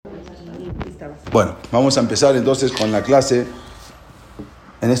Bueno, vamos a empezar entonces con la clase.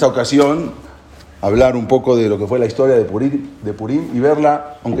 En esta ocasión, hablar un poco de lo que fue la historia de Purim y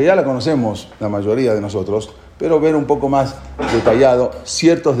verla, aunque ya la conocemos la mayoría de nosotros, pero ver un poco más detallado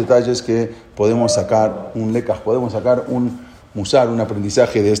ciertos detalles que podemos sacar un lekaj, podemos sacar un musar, un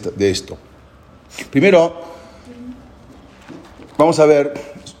aprendizaje de esto. Primero, vamos a ver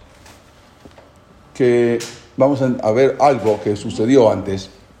algo que sucedió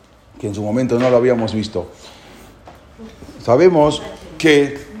antes, que en su momento no lo habíamos visto. Sabemos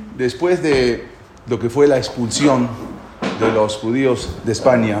que después de lo que fue la expulsión de los judíos de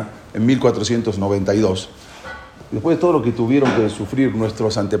España en 1492, después de todo lo que tuvieron que sufrir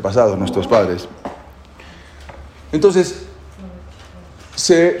nuestros antepasados, nuestros padres, entonces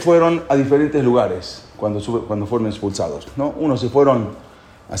se fueron a diferentes lugares cuando fueron expulsados, ¿no? Unos se fueron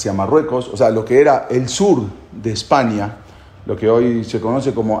hacia Marruecos, o sea, lo que era el sur de España, lo que hoy se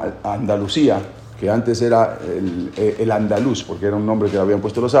conoce como Andalucía, que antes era el andaluz, porque era un nombre que habían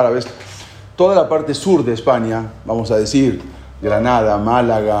puesto los árabes. Toda la parte sur de España, vamos a decir, Granada,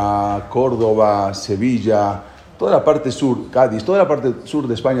 Málaga, Córdoba, Sevilla, toda la parte sur, Cádiz, toda la parte sur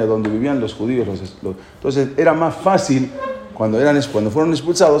de España donde vivían los judíos. Entonces era más fácil, cuando fueron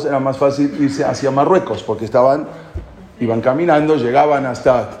expulsados, era más fácil irse hacia Marruecos, porque iban caminando, llegaban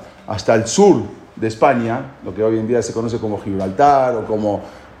hasta el sur de España, lo que hoy en día se conoce como Gibraltar o como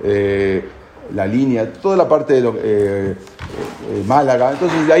la línea, toda la parte de Málaga.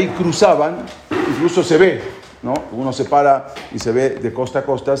 Entonces de ahí cruzaban, incluso se ve, ¿no? Uno se para y se ve de costa a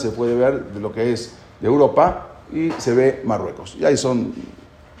costa, se puede ver de lo que es de Europa y se ve Marruecos. Y ahí son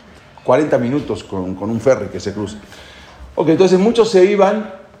 40 minutos con un ferry que se cruza. Ok, entonces muchos se iban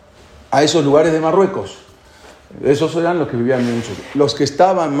a esos lugares de Marruecos. Esos eran los que vivían muchos. Los que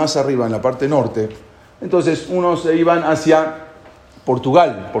estaban más arriba en la parte norte, entonces unos se iban hacia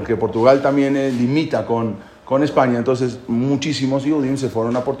Portugal, porque Portugal también limita con España. Entonces muchísimos judíos se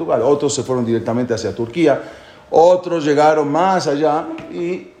fueron a Portugal. Otros se fueron directamente hacia Turquía. Otros llegaron más allá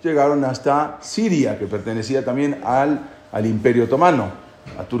y llegaron hasta Siria, que pertenecía también al Imperio Otomano,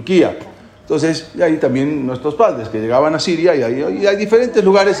 a Turquía. Entonces, y ahí también nuestros padres que llegaban a Siria, y hay diferentes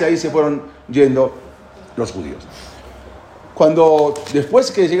lugares, y ahí se fueron yendo los judíos.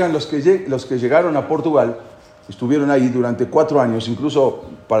 Después que llegan los que llegaron a Portugal, estuvieron ahí durante 4 años, incluso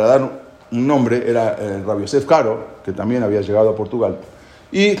para dar un nombre, era el Rabbi Yosef Caro, que también había llegado a Portugal,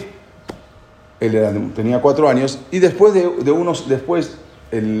 y él tenía 4 años, y después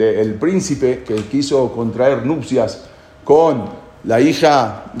el príncipe que quiso contraer nupcias con la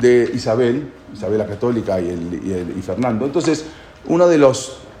hija de Isabel la Católica y Fernando. Entonces, uno de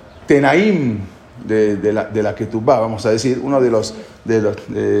los tenaim de la Ketubá, vamos a decir, uno de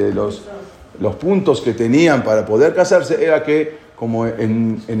los puntos que tenían para poder casarse era que, como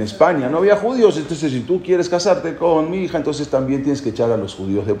en España no había judíos, entonces si tú quieres casarte con mi hija, entonces también tienes que echar a los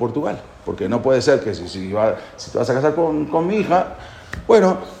judíos de Portugal, porque no puede ser que si te vas a casar con mi hija,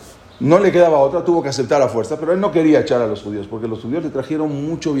 bueno, no le quedaba otra, tuvo que aceptar a fuerza, pero él no quería echar a los judíos, porque los judíos le trajeron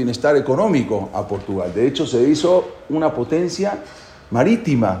mucho bienestar económico a Portugal. De hecho, se hizo una potencia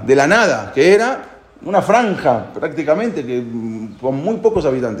marítima de la nada, que era una franja prácticamente, con muy pocos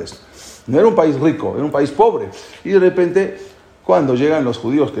habitantes. No era un país rico, era un país pobre. Y de repente, cuando llegan los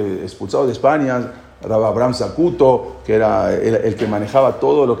judíos expulsados de España, Rabbi Abraham Sakuto, que era el que manejaba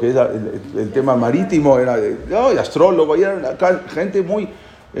todo lo que era el tema marítimo, era astrólogo, y era gente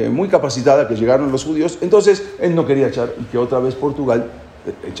muy capacitada que llegaron los judíos. Entonces él no quería echar, y que otra vez Portugal,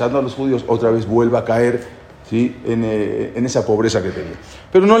 echando a los judíos, otra vez vuelva a caer, ¿sí? en esa pobreza que tenía.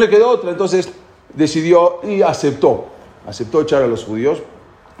 Pero no le quedó otra, entonces decidió y aceptó echar a los judíos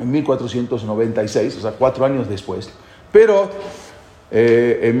en 1496, o sea, 4 años después. Pero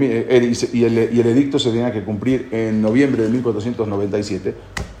el edicto se tenía que cumplir en noviembre de 1497,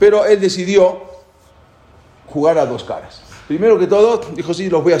 pero él decidió jugar a 2 caras. Primero que todo, dijo, sí,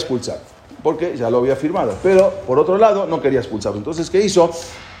 los voy a expulsar, porque ya lo había firmado. Pero, por otro lado, no quería expulsarlo. Entonces, ¿qué hizo?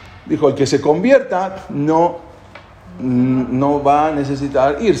 Dijo, el que se convierta no va a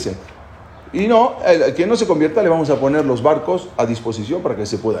necesitar irse. Y el que no se convierta, le vamos a poner los barcos a disposición para que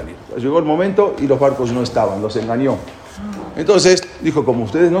se puedan ir. Llegó el momento y los barcos no estaban, los engañó. Entonces, dijo, como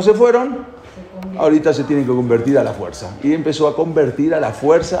ustedes no se fueron, ahorita se tienen que convertir a la fuerza. Y empezó a convertir a la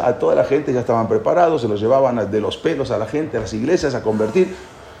fuerza a toda la gente, ya estaban preparados, se los llevaban de los pelos a la gente, a las iglesias a convertir.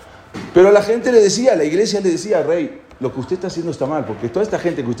 Pero la iglesia le decía, rey, lo que usted está haciendo está mal, porque toda esta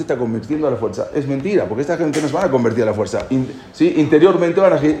gente que usted está convirtiendo a la fuerza es mentira, porque esta gente no se van a convertir a la fuerza. ¿Sí? Interiormente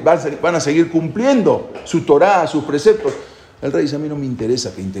van a seguir cumpliendo su Torá, sus preceptos. El rey dice, a mí no me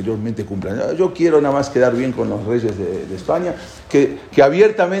interesa que interiormente cumplan. Yo quiero nada más quedar bien con los reyes de España, que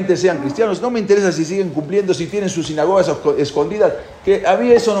abiertamente sean cristianos. No me interesa si siguen cumpliendo, si tienen sus sinagogas escondidas, que a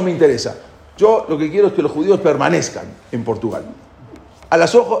mí eso no me interesa. Yo lo que quiero es que los judíos permanezcan en Portugal. A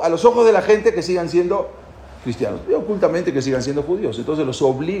los ojos de la gente que sigan siendo cristianos, y ocultamente que sigan siendo judíos. Entonces los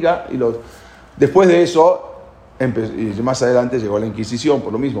obliga después de eso, y más adelante llegó la Inquisición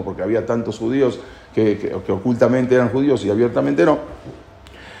por lo mismo, porque había tantos judíos que ocultamente eran judíos y abiertamente no.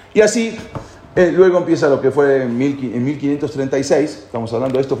 Y así, luego empieza lo que fue en 1536, estamos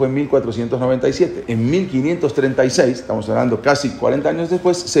hablando de esto, fue en 1497. En 1536, estamos hablando casi 40 años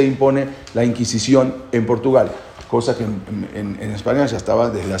después, se impone la Inquisición en Portugal, cosa que en España ya estaba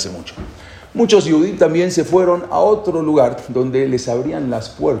desde hace mucho. Muchos judíos también se fueron a otro lugar donde les abrían las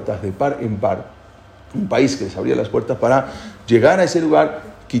puertas de par en par, un país que les abría las puertas para llegar a ese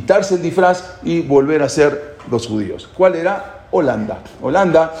lugar, quitarse el disfraz y volver a ser los judíos. ¿Cuál era? Holanda.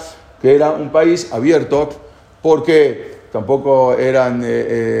 Holanda, que era un país abierto porque tampoco eran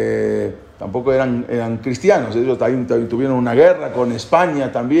cristianos. Ellos también tuvieron una guerra con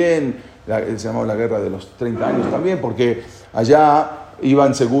España también, se llamaba la guerra de los 30 años también, porque allá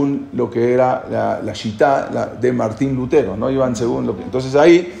iban según lo que era la Shitá de Martín Lutero, ¿no? Iban según lo que... Entonces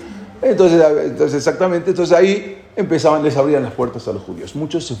ahí les abrían las puertas a los judíos.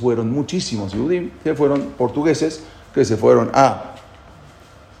 Muchos se fueron, muchísimos judíos que fueron portugueses, que se fueron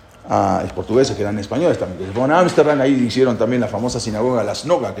portugueses que eran españoles también, que se fueron a Ámsterdam. Ahí hicieron también la famosa sinagoga, la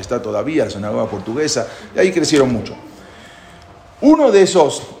Snoga, que está todavía, la sinagoga portuguesa, y ahí crecieron mucho. Uno de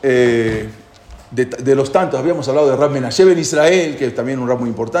esos, de los tantos, habíamos hablado de Rab Menashe ben Israel, que es también un rab muy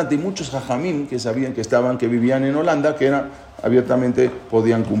importante, y muchos jajamim que sabían que vivían en Holanda, que abiertamente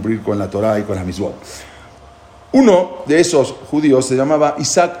podían cumplir con la Torá y con las mitzvot. Uno de esos judíos se llamaba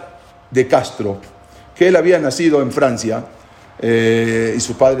Isaac de Castro, que él había nacido en Francia, y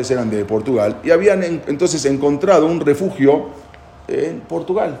sus padres eran de Portugal, y habían entonces encontrado un refugio en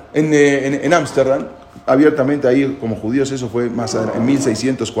Portugal, en Ámsterdam, abiertamente ahí como judíos. Eso fue más en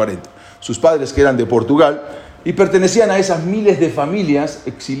 1640. Sus padres, que eran de Portugal y pertenecían a esas miles de familias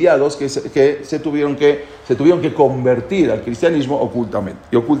exiliados que se tuvieron que convertir al cristianismo ocultamente,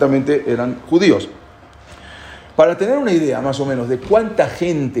 y ocultamente eran judíos. Para tener una idea más o menos de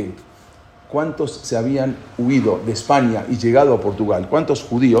cuántos se habían huido de España y llegado a Portugal, cuántos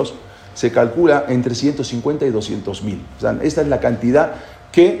judíos, se calcula entre 150 y 200.000. O sea, esta es la cantidad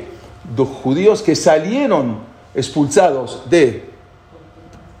de judíos que salieron expulsados de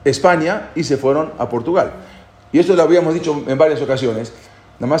España y se fueron a Portugal. Y esto lo habíamos dicho en varias ocasiones.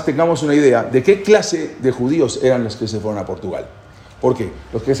 Nada más tengamos una idea de qué clase de judíos eran los que se fueron a Portugal. ¿Por qué?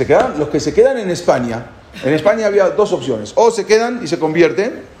 Los que se quedan en España había dos opciones: o se quedan y se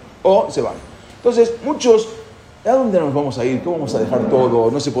convierten, o se van. Entonces, muchos, ¿a dónde nos vamos a ir? ¿Cómo vamos a dejar todo?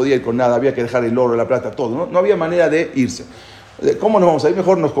 No se podía ir con nada, había que dejar el oro, la plata, todo. No había manera de irse. ¿Cómo nos vamos a ir?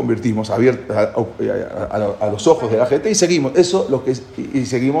 Mejor nos convertimos a los ojos de la gente y seguimos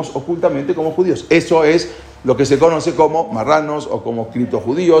seguimos ocultamente como judíos. Eso es lo que se conoce como marranos, o como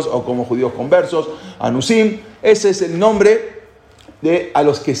criptojudíos, o como judíos conversos, anusim. Ese es el nombre a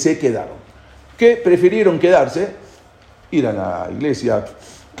los que se quedaron, que prefirieron quedarse, ir a la iglesia,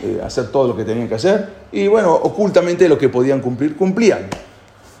 hacer todo lo que tenían que hacer, y bueno, ocultamente lo que podían cumplir, cumplían.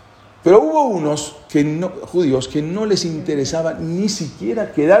 Pero hubo unos judíos que no les interesaba ni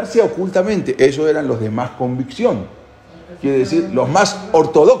siquiera quedarse ocultamente. Esos eran los de más convicción. Quiere decir, los más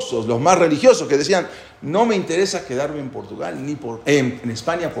ortodoxos, los más religiosos, que decían: no me interesa quedarme en Portugal, ni en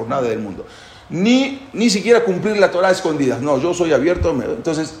España, por nada del mundo. Ni siquiera cumplir la Torá a escondidas. No, yo soy abierto.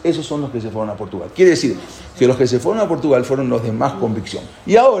 Entonces, esos son los que se fueron a Portugal. Quiere decir que los que se fueron a Portugal fueron los de más convicción.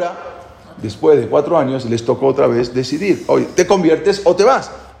 Y ahora, después de 4 años, les tocó otra vez decidir: oye, ¿te conviertes o te vas?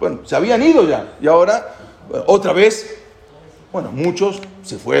 Bueno, se habían ido ya, y ahora, otra vez, bueno, muchos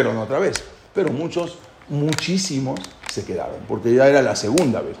se fueron otra vez, pero muchísimos se quedaron, porque ya era la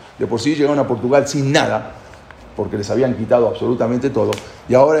segunda vez. De por sí llegaron a Portugal sin nada, porque les habían quitado absolutamente todo,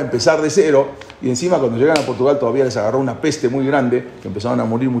 y ahora empezar de cero, y encima cuando llegan a Portugal todavía les agarró una peste muy grande, que empezaron a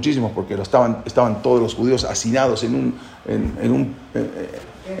morir muchísimos, porque estaban todos los judíos hacinados en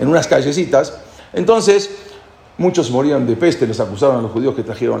unas callecitas. Entonces, muchos morían de peste, les acusaron a los judíos que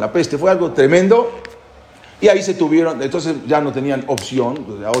trajeron la peste. Fue algo tremendo. Y ahí se tuvieron, entonces ya no tenían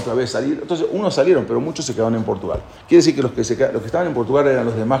opción de otra vez salir. Entonces unos salieron, pero muchos se quedaron en Portugal. Quiere decir que los que estaban en Portugal eran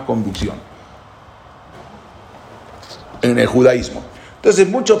los de más convicción en el judaísmo. Entonces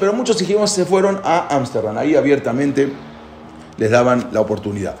muchos dijimos se fueron a Ámsterdam. Ahí abiertamente les daban la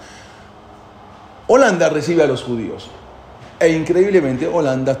oportunidad. Holanda recibe a los judíos. E increíblemente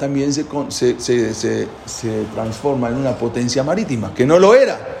Holanda también se transforma en una potencia marítima, que no lo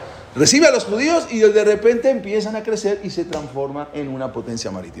era. Recibe a los judíos y de repente empiezan a crecer y se transforma en una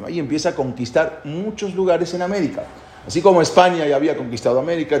potencia marítima. Y empieza a conquistar muchos lugares en América. Así como España ya había conquistado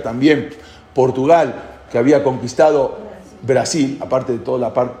América, también Portugal, que había conquistado Brasil, aparte de toda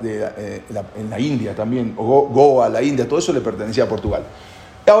la parte en la India también, Goa, la India, todo eso le pertenecía a Portugal.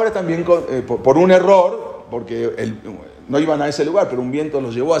 Y ahora también por un error, porque no iban a ese lugar, pero un viento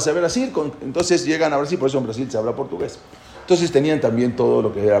los llevó hacia Brasil, entonces llegan a Brasil, por eso en Brasil se habla portugués. Entonces tenían también todo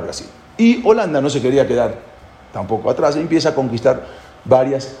lo que era Brasil. Y Holanda no se quería quedar tampoco atrás, empieza a conquistar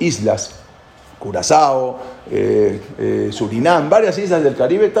varias islas. Curazao, Surinam, varias islas del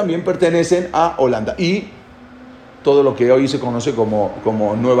Caribe también pertenecen a Holanda. Y todo lo que hoy se conoce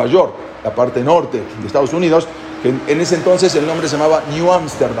como Nueva York, la parte norte de Estados Unidos, que en ese entonces el nombre se llamaba New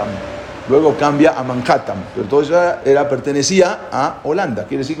Amsterdam. Luego cambia a Manhattan, pero todo eso pertenecía a Holanda.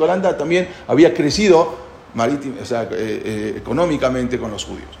 Quiere decir que Holanda también había crecido económicamente con los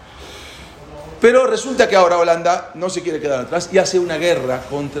judíos. Pero resulta que ahora Holanda no se quiere quedar atrás y hace una guerra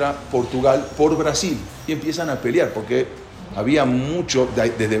contra Portugal por Brasil. Y empiezan a pelear porque había mucho, de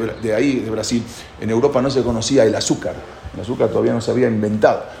ahí, de Brasil, en Europa no se conocía el azúcar. El azúcar todavía no se había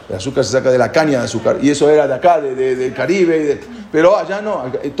inventado. El azúcar se saca de la caña de azúcar y eso era de acá, del Caribe. Pero allá no,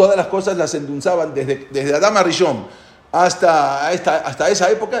 todas las cosas las endulzaban desde Adama Rishon hasta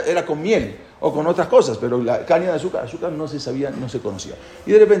esa época era con miel o con otras cosas, pero la caña de azúcar no se sabía, no se conocía.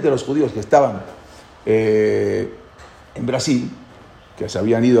 Y de repente los judíos que estaban en Brasil, que se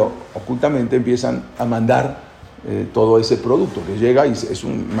habían ido ocultamente, empiezan a mandar todo ese producto que llega y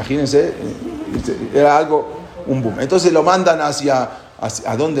imagínense, era un boom. Entonces lo mandan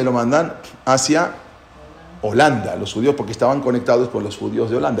 ¿a dónde lo mandan? Hacia Holanda, los judíos, porque estaban conectados con los judíos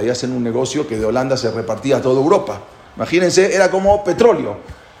de Holanda y hacen un negocio que de Holanda se repartía a toda Europa. Imagínense, era como petróleo.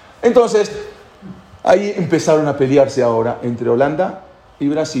 Entonces, ahí empezaron a pelearse ahora entre Holanda y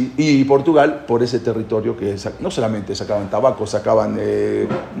Brasil y Portugal por ese territorio que no solamente sacaban tabaco, sacaban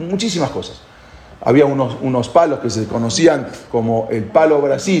muchísimas cosas. Había unos palos que se conocían como el palo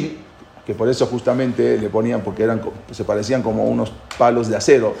Brasil, que por eso justamente le ponían, porque se parecían como unos palos de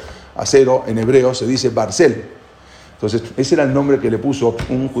acero. Acero en hebreo se dice Barcel. Entonces, ese era el nombre que le puso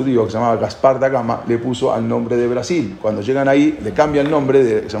un judío que se llamaba Gaspar da Gama, le puso al nombre de Brasil. Cuando llegan ahí, le cambia el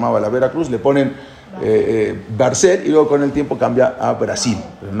nombre, que se llamaba la Veracruz, le ponen Barcel y luego con el tiempo cambia a Brasil.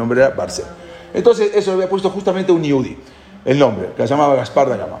 Pero el nombre era Barcel. Entonces, eso le había puesto justamente un yudí, el nombre, que se llamaba Gaspar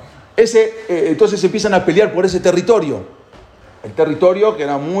da Gama. Entonces empiezan a pelear por ese territorio. El territorio que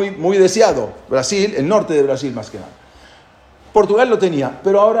era muy, muy deseado. Brasil, el norte de Brasil más que nada. Portugal lo tenía,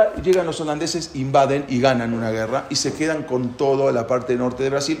 pero ahora llegan los holandeses, invaden y ganan una guerra y se quedan con toda la parte norte de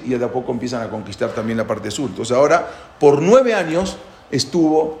Brasil y de a poco empiezan a conquistar también la parte sur. Entonces ahora, por 9 años,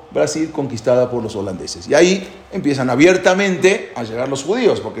 estuvo Brasil conquistada por los holandeses. Y ahí empiezan abiertamente a llegar los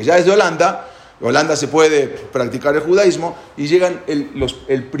judíos, porque ya es de Holanda se puede practicar el judaísmo, y llegan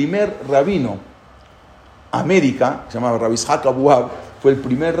el primer rabino a América, se llamaba Rabbi Ishaq Abu Wahab, fue el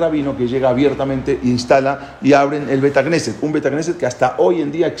primer rabino que llega abiertamente, instala y abren el Bet Knesset, un Bet Knesset que hasta hoy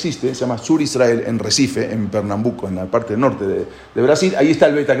en día existe, se llama Sur Israel, en Recife, en Pernambuco, en la parte norte de Brasil. Ahí está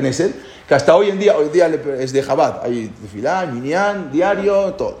el Bet Knesset, que hasta hoy en día es de Chabad, hay tefilá, minyan,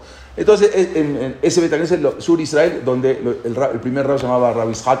 diario, todo. Entonces, en ese Bet Knesset, Sur Israel, donde el primer rabino se llamaba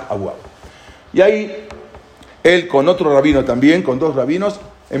Rabbi Ishaq Abu Wahab. Y ahí, él con otro rabino también, con 2 rabinos,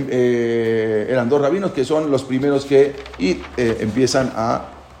 eran 2 rabinos que son los primeros que empiezan a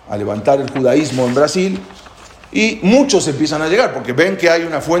levantar el judaísmo en Brasil, y muchos empiezan a llegar porque ven que hay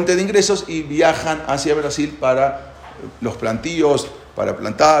una fuente de ingresos y viajan hacia Brasil para los plantíos, para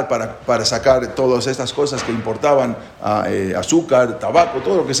plantar, para sacar todas estas cosas que importaban, azúcar, tabaco,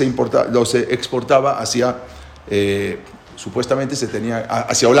 todo lo que se exportaba hacia, supuestamente se tenía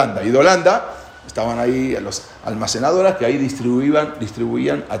hacia Holanda, y de Holanda estaban ahí las almacenadoras que ahí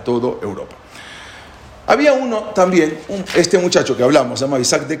distribuían a toda Europa. Había uno también, este muchacho que hablamos, se llama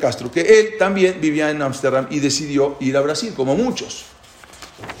Isaac de Castro, que él también vivía en Ámsterdam y decidió ir a Brasil, como muchos.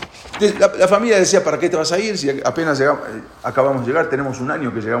 La familia decía, ¿para qué te vas a ir? Si apenas acabamos de llegar, tenemos 1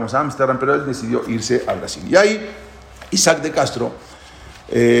 año que llegamos a Ámsterdam, pero él decidió irse a Brasil. Y ahí, Isaac de Castro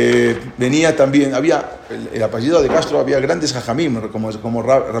venía también, había el apellido de Castro, había grandes jajamim, como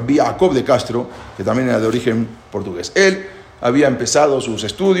Rabbi Jacob de Castro, que también era de origen portugués. Él había empezado sus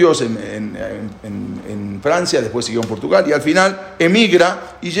estudios en Francia, después siguió en Portugal y al final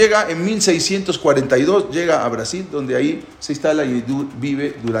emigra y llega en 1642, llega a Brasil, donde ahí se instala y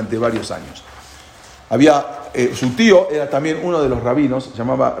vive durante varios años. Su tío era también uno de los rabinos, se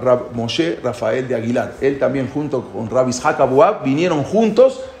llamaba Rab Moshe Rafael de Aguilar. Él también junto con Rab Ishaq Abuab vinieron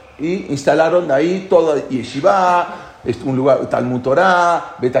juntos y instalaron ahí toda Yeshiva, un lugar, Talmud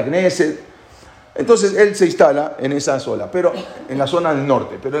Torah, Bet Knesset. Entonces él se instala en esa zona, pero en la zona del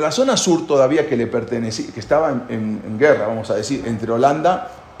norte. Pero en la zona sur todavía que le pertenecía, que estaba en guerra, vamos a decir, entre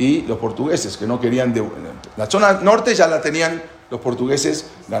Holanda y los portugueses, que no querían... La zona norte ya la tenían los portugueses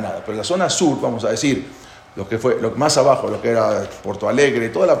ganada, pero la zona sur, vamos a decir, lo que fue lo más abajo, lo que era Porto Alegre,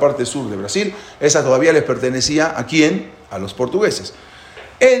 toda la parte sur de Brasil, esa todavía les pertenecía ¿a quién? A los portugueses.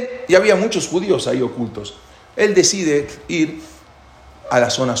 Y había muchos judíos ahí ocultos. Él decide ir a la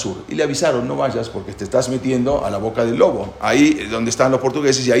zona sur y le avisaron: no vayas porque te estás metiendo a la boca del lobo, ahí donde están los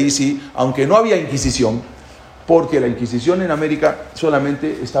portugueses, y ahí sí, aunque no había Inquisición, porque la Inquisición en América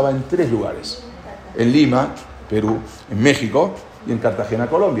solamente estaba en 3 lugares: en Lima, Perú, en México y en Cartagena,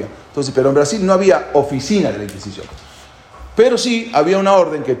 Colombia. Entonces, pero en Brasil no había oficina de la Inquisición. Pero sí había una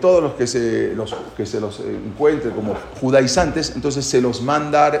orden que todos los que se los encuentren como judaizantes, entonces se los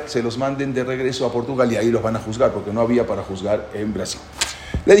manden de regreso a Portugal, y ahí los van a juzgar, porque no había para juzgar en Brasil.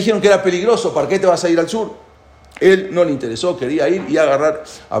 Le dijeron que era peligroso: ¿para qué te vas a ir al sur? Él no le interesó, quería ir y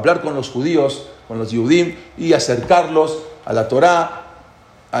hablar con los judíos, con los Yehudim, y acercarlos a la Torá,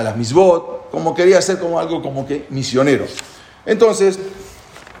 a las Misbot, como quería hacer como algo como que misionero. Entonces,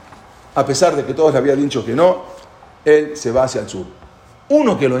 a pesar de que todos le habían dicho que no, él se va hacia el sur.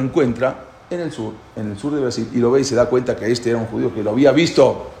 Uno que lo encuentra en el sur de Brasil, y lo ve y se da cuenta que este era un judío que lo había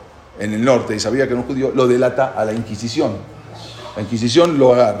visto en el norte y sabía que era un judío, lo delata a la Inquisición. La Inquisición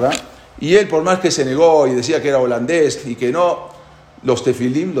lo agarra, y él, por más que se negó y decía que era holandés y que no, los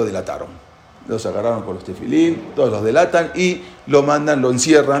tefilim lo delataron. Los agarraron con los tefilim, todos los delatan y lo mandan, lo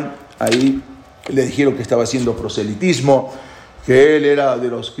encierran ahí. Le dijeron que estaba haciendo proselitismo, que él era de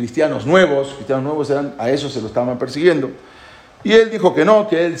los cristianos nuevos a eso se lo estaban persiguiendo. Y él dijo que no,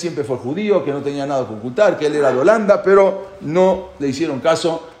 que él siempre fue judío, que no tenía nada que ocultar, que él era de Holanda, pero no le hicieron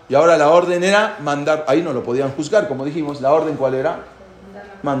caso. Y ahora la orden era mandar, ahí no lo podían juzgar, como dijimos. La orden, ¿cuál era?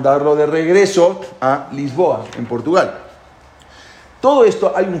 Mandarlo de regreso a Lisboa, en Portugal. Todo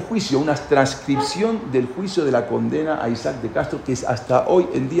esto, hay un juicio, una transcripción del juicio de la condena a Isaac de Castro, que hasta hoy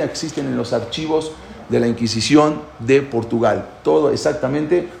en día existen en los archivos de la Inquisición de Portugal. Todo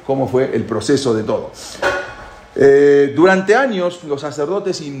exactamente cómo fue el proceso de todo. Durante años los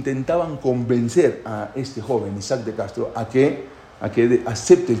sacerdotes intentaban convencer a este joven Isaac de Castro a que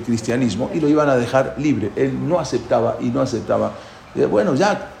acepte el cristianismo, y lo iban a dejar libre. Él no aceptaba. Bueno,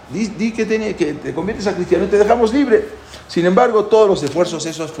 ya, di que te conviertes a cristiano y te dejamos libre. Sin embargo, todos los esfuerzos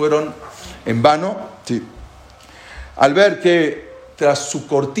esos fueron en vano. Sí. Al ver que tras su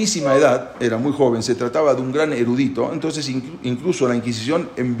cortísima edad, era muy joven, se trataba de un gran erudito, entonces incluso la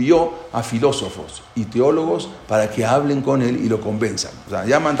Inquisición envió a filósofos y teólogos para que hablen con él y lo convenzan. O sea,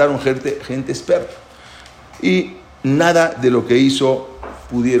 ya mandaron gente experta. Y nada de lo que hizo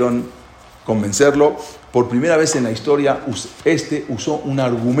pudieron convencerlo. Por primera vez en la historia, usó un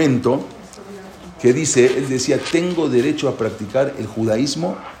argumento que él decía: tengo derecho a practicar el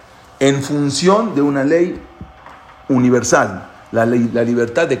judaísmo en función de una ley universal, la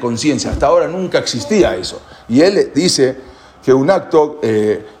libertad de conciencia. Hasta ahora nunca existía eso. Y él dice que un acto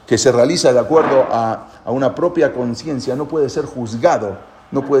que se realiza de acuerdo a una propia conciencia no puede ser juzgado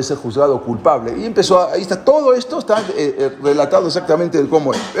culpable. Y ahí está, todo esto está relatado exactamente de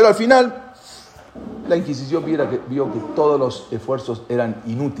cómo es. Pero al final, la Inquisición vio que todos los esfuerzos eran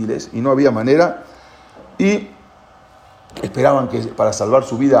inútiles y no había manera, y esperaban que para salvar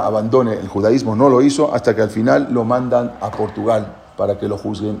su vida abandone el judaísmo. No lo hizo, hasta que al final lo mandan a Portugal para que lo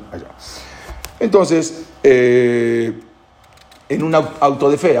juzguen allá. Entonces, en un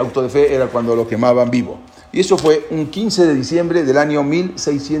auto de fe era cuando lo quemaban vivo. Y eso fue un 15 de diciembre del año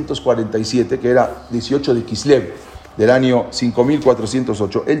 1647, que era 18 de Kislev, del año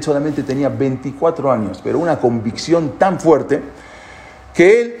 5408. Él solamente tenía 24 años, pero una convicción tan fuerte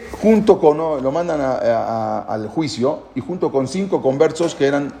que él, lo mandan al juicio, y junto con 5 conversos que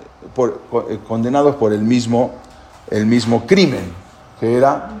eran condenados por el mismo crimen, que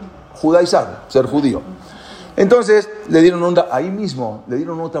era judaizar, ser judío. Entonces le dieron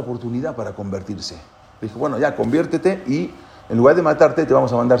otra oportunidad para convertirse. Le dijo: bueno, ya, conviértete, y en lugar de matarte te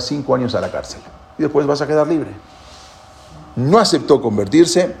vamos a mandar 5 años a la cárcel y después vas a quedar libre. No aceptó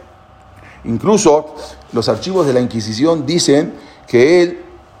convertirse. Incluso los archivos de la Inquisición dicen que él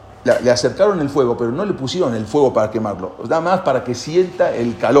le acercaron el fuego, pero no le pusieron el fuego para quemarlo, nada más para que sienta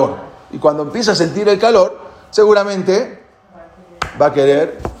el calor. Y cuando empieza a sentir el calor, seguramente va a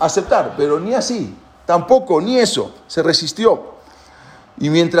querer aceptar, pero ni así, tampoco, ni eso, se resistió. Y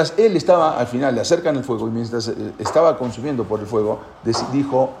mientras él estaba, al final le acercan el fuego, y mientras estaba consumiendo por el fuego,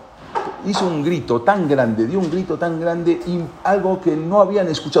 hizo un grito tan grande, dio un grito tan grande, y algo que no habían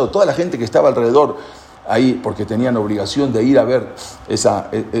escuchado toda la gente que estaba alrededor ahí, porque tenían obligación de ir a ver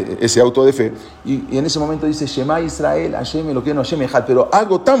ese auto de fe, y en ese momento dice, Shema Israel, Hashem Elokeinu Hashem Echad, pero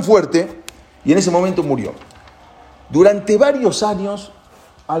algo tan fuerte, y en ese momento murió. Durante varios años,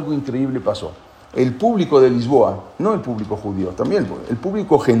 algo increíble pasó. El público de Lisboa, no el público judío, también el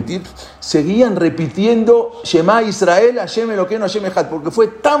público gentil, seguían repitiendo Shema Israel, Hashem Elokeinu Hashem Echad, porque fue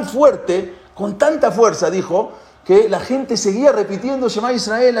tan fuerte, con tanta fuerza, dijo, que la gente seguía repitiendo Shema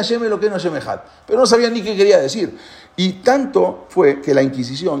Israel, Hashem Elokeinu Hashem Echad, pero no sabían ni qué quería decir. Y tanto fue que la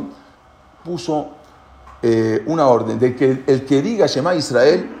Inquisición puso una orden de que el que diga Shema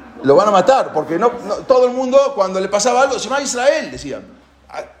Israel lo van a matar, porque no todo el mundo, cuando le pasaba algo, Shema Israel, decían.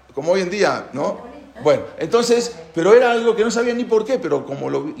 Como hoy en día, ¿no? Bueno, entonces, pero era algo que no sabían ni por qué, pero como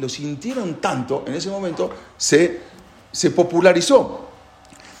lo sintieron tanto, en ese momento se popularizó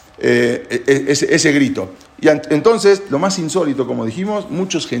ese grito. Y entonces, lo más insólito, como dijimos,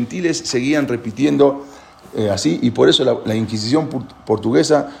 muchos gentiles seguían repitiendo así, y por eso la Inquisición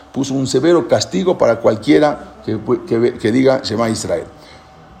portuguesa puso un severo castigo para cualquiera que diga Shema Israel.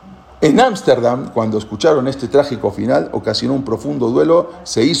 En Ámsterdam, cuando escucharon este trágico final, ocasionó un profundo duelo.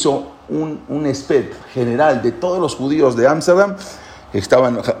 Se hizo un esped general de todos los judíos de Ámsterdam.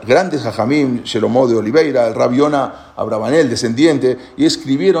 Estaban grandes jajamim, Shelomo de Oliveira, el Rabbi Yona Abravanel, descendiente, y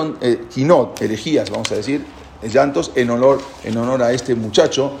escribieron quinot, elegías, vamos a decir, llantos, en honor a este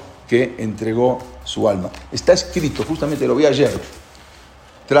muchacho que entregó su alma. Está escrito, justamente lo vi ayer,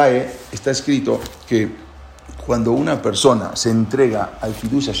 está escrito que cuando una persona se entrega al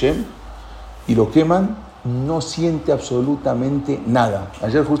Kiddush Hashem y lo queman, no siente absolutamente nada.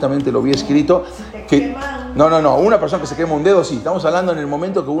 Ayer justamente lo vi escrito que una persona que se quema un dedo, sí. Estamos hablando en el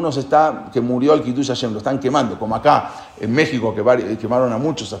momento que murió al Kiddush Hashem, lo están quemando, como acá en México que quemaron a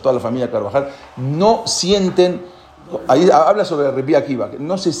muchos, a toda la familia Carvajal. No sienten, ahí habla sobre Rabbi Akiva, que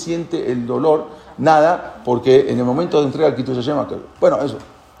no se siente el dolor, nada, porque en el momento de entrega al Kiddush Hashem, bueno, eso.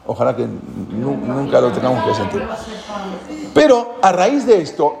 Ojalá que nunca lo tengamos que sentir. Pero a raíz de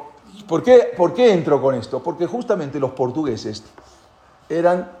esto, ¿por qué entro con esto? Porque justamente los portugueses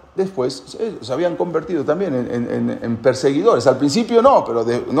después se habían convertido también en perseguidores. Al principio no, pero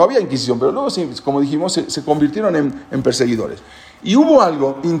no había Inquisición, pero luego, como dijimos, se convirtieron en perseguidores. Y hubo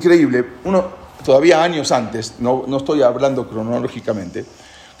algo increíble, todavía años antes, no estoy hablando cronológicamente,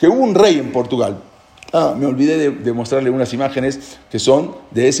 que hubo un rey en Portugal. Me olvidé de mostrarle unas imágenes que son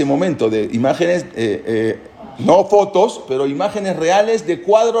de ese momento, de imágenes, no fotos, pero imágenes reales, de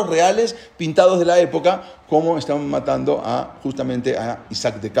cuadros reales pintados de la época, como estaban matando justamente a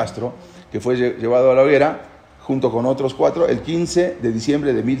Isaac de Castro, que fue llevado a la hoguera, junto con otros 4, el 15 de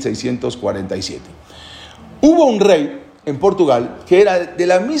diciembre de 1647. Hubo un rey en Portugal que era de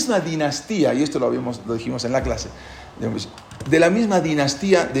la misma dinastía, y esto lo dijimos en la clase, de la misma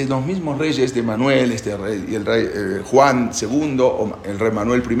dinastía de los mismos reyes de Manuel, rey, y el rey Juan II, o el rey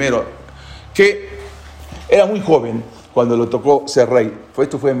Manuel I, que era muy joven cuando le tocó ser rey.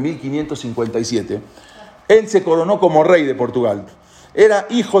 Esto fue en 1557. Él se coronó como rey de Portugal. Era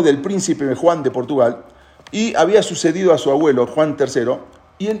hijo del príncipe Juan de Portugal y había sucedido a su abuelo Juan III.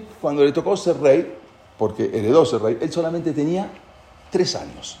 Y él, cuando le tocó ser rey, porque heredó ser rey, él solamente tenía 3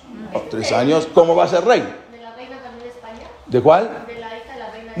 años. 3 años, ¿cómo va a ser rey? ¿De cuál? De la hija de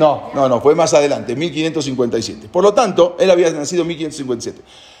la reina. No, fue más adelante, 1557. Por lo tanto, él había nacido en 1557.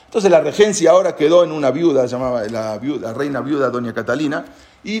 Entonces la regencia ahora quedó en una viuda, llamaba la reina viuda Doña Catalina,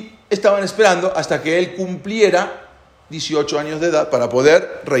 y estaban esperando hasta que él cumpliera 18 años de edad para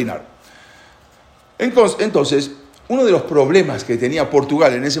poder reinar. Entonces, uno de los problemas que tenía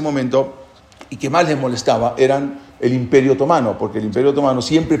Portugal en ese momento, y que más les molestaba, eran el Imperio Otomano, porque el Imperio Otomano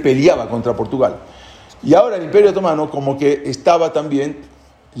siempre peleaba contra Portugal. Y ahora el Imperio Otomano como que estaba también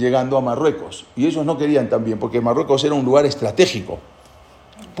llegando a Marruecos. Y ellos no querían también, porque Marruecos era un lugar estratégico.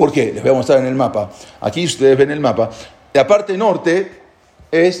 ¿Por qué? Les voy a mostrar en el mapa. Aquí ustedes ven el mapa. La parte norte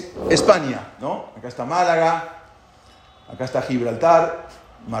es España, ¿no? Acá está Málaga, acá está Gibraltar,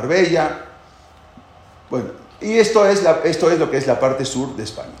 Marbella. Bueno, y esto es lo que es la parte sur de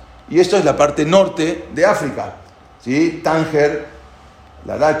España. Y esto es la parte norte de África, ¿sí? Tánger,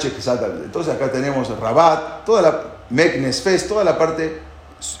 la Lache, que salta. Entonces acá tenemos Rabat, Meknes, Fez, toda la parte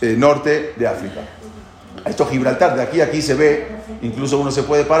norte de África. Esto es Gibraltar, de aquí se ve, incluso uno se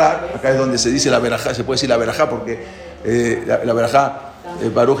puede parar. Acá es donde se dice la verajá, se puede decir la verajá porque la verajá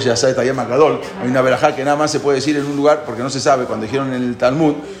Baruch Yasá et Hayam Gadol. Hay una verajá que nada más se puede decir en un lugar, porque no se sabe, cuando dijeron en el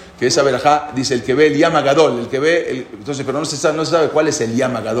Talmud, que esa verajá dice el que ve el Yam Gadol, el que ve, entonces, pero no se sabe cuál es el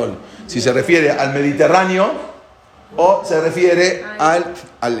Yam Gadol. Si se refiere al Mediterráneo o se refiere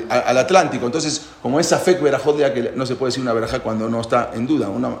al Atlántico. Entonces, como esa fek verajot, que no se puede decir una verajá cuando no está en duda,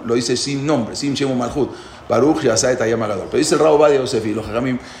 uno lo dice sin nombre, sin Shemu Malhut, Baruch Yasá et Hayam Gadol. Pero dice el Rabo Ovadia Yosef y los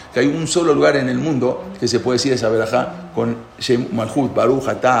Jajamim que hay un solo lugar en el mundo que se puede decir esa verajá con Shemu Malhut, Baruch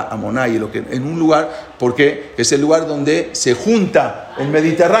Atá Amonai, en un lugar, porque es el lugar donde se junta el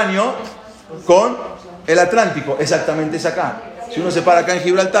Mediterráneo con el Atlántico. Exactamente es acá. Si uno se para acá en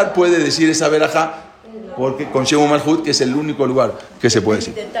Gibraltar, puede decir esa verajá, porque con Shemu Malhut, que es el único lugar que se puede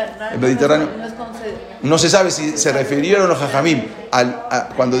decir. El Mediterráneo. No se sabe si se refirieron los Jajamim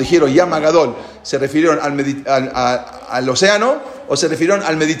cuando dijeron Yam Gadol, se refirieron al océano o se refirieron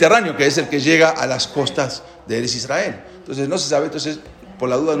al Mediterráneo, que es el que llega a las costas de Eretz Israel. Entonces no se sabe, entonces por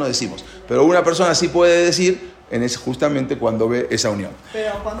la duda no decimos. Pero una persona sí puede decir justamente cuando ve esa unión.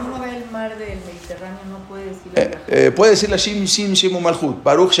 Pero cuando uno ve el mar del Mediterráneo no puede decir puede decir la Shim Shemu Malhut,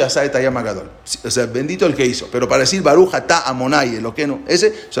 Baruch Yasá et Hayam Gadol. O sea, bendito el que hizo. Pero para decir Baruch Atá Amonai, lo que no,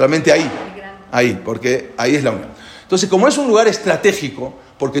 ese solamente ahí, porque ahí es la unión. Entonces, como es un lugar estratégico,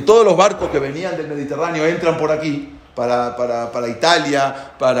 porque todos los barcos que venían del Mediterráneo entran por aquí, para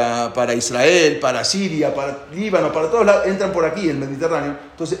Italia, para Israel, para Siria, para Líbano, para todos lados, entran por aquí, el Mediterráneo.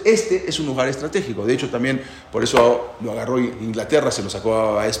 Entonces, este es un lugar estratégico. De hecho, también por eso lo agarró Inglaterra, se lo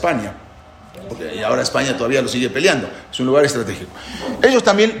sacó a España. Y ahora España todavía lo sigue peleando. Es un lugar estratégico. Ellos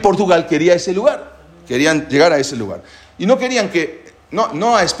también, Portugal quería ese lugar. Querían llegar a ese lugar. Y no querían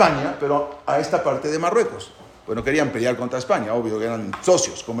no a España, pero a esta parte de Marruecos. Pues no querían pelear contra España, obvio que eran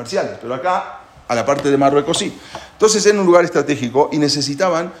socios comerciales, pero acá a la parte de Marruecos sí. Entonces era un lugar estratégico y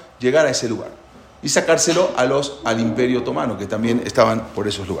necesitaban llegar a ese lugar y sacárselo al Imperio Otomano, que también estaban por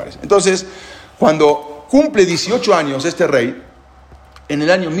esos lugares. Entonces, cuando cumple 18 años este rey, en el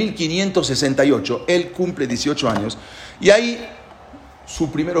año 1568, él cumple 18 años, y ahí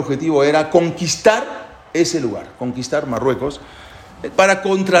su primer objetivo era conquistar ese lugar, conquistar Marruecos, para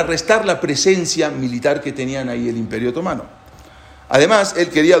contrarrestar la presencia militar que tenían ahí el Imperio Otomano. Además, él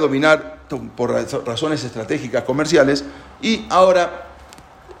quería dominar por razones estratégicas comerciales y ahora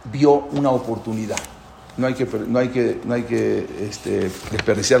vio una oportunidad. No hay que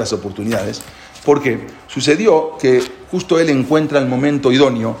desperdiciar las oportunidades, porque sucedió que justo él encuentra el momento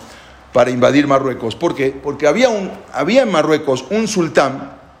idóneo para invadir Marruecos. ¿Por qué? Porque había en Marruecos un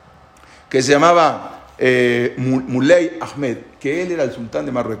sultán que se llamaba Moulay Ahmed, que él era el sultán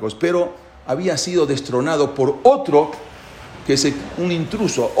de Marruecos, pero había sido destronado por otro que es un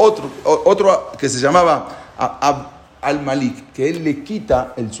intruso, otro que se llamaba al-Malik, que él le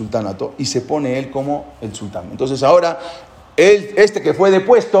quita el sultanato y se pone él como el sultán. Entonces ahora, este que fue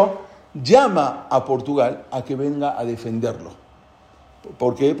depuesto, llama a Portugal a que venga a defenderlo.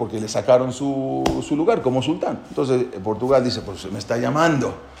 ¿Por qué? Porque le sacaron su lugar como sultán. Entonces Portugal dice, pues me está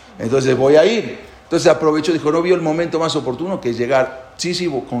llamando, entonces voy a ir. Entonces aprovechó, dijo, no vio el momento más oportuno que llegar.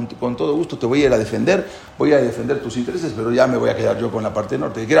 Sí, con todo gusto te voy a ir a defender tus intereses, pero ya me voy a quedar yo con la parte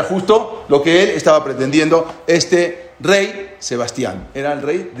norte. Que era justo lo que él estaba pretendiendo, este rey Sebastián. Era el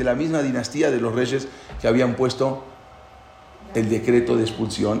rey de la misma dinastía de los reyes que habían puesto el decreto de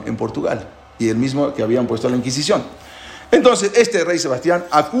expulsión en Portugal y el mismo que habían puesto la Inquisición. Entonces este rey Sebastián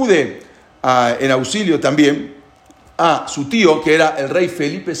acude en auxilio también a su tío, que era el rey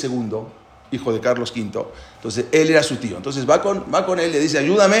Felipe II, hijo de Carlos V. Entonces él era su tío. Entonces va con él, le dice,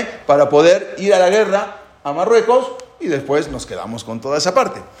 ayúdame para poder ir a la guerra a Marruecos y después nos quedamos con toda esa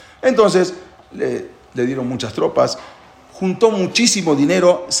parte. Entonces le dieron muchas tropas, juntó muchísimo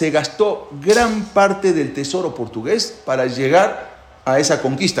dinero, se gastó gran parte del tesoro portugués para llegar a esa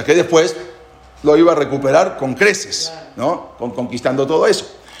conquista, que después lo iba a recuperar con creces, ¿no? Conquistando todo eso.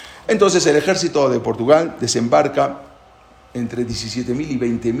 Entonces el ejército de Portugal desembarca entre 17.000 y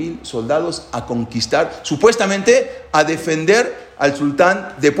 20.000 soldados a conquistar, supuestamente a defender al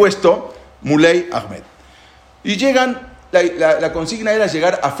sultán depuesto, Moulay Ahmed. Y llegan, la consigna era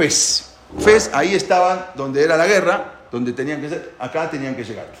llegar a Fez. Fez, ahí estaban donde era la guerra, donde tenían que ser, acá tenían que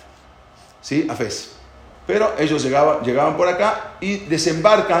llegar, ¿sí? A Fez. Pero ellos llegaban por acá y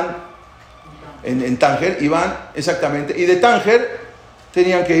desembarcan en Tánger y van exactamente, y de Tánger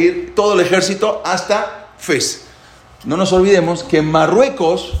tenían que ir todo el ejército hasta Fez. No nos olvidemos que en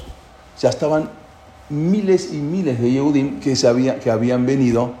Marruecos ya estaban miles y miles de Yehudim que habían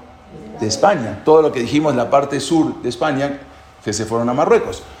venido de España. Todo lo que dijimos, la parte sur de España, que se fueron a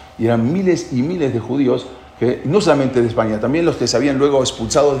Marruecos. Y eran miles y miles de judíos que no solamente de España, también los que se habían luego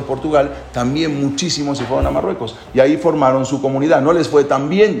expulsado de Portugal, también muchísimos se fueron a Marruecos y ahí formaron su comunidad. No les fue tan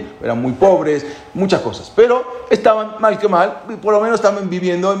bien, eran muy pobres, muchas cosas, pero estaban mal que mal, por lo menos estaban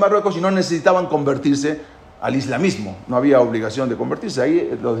viviendo en Marruecos y no necesitaban convertirse al islamismo, no había obligación de convertirse,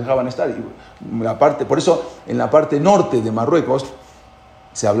 ahí los dejaban estar. Y por eso en la parte norte de Marruecos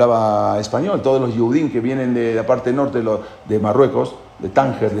se hablaba español, todos los yudín que vienen de la parte norte de Marruecos, de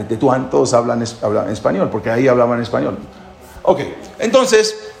Tánger, de Tetuán, todos hablan español, porque ahí hablaban español. Ok,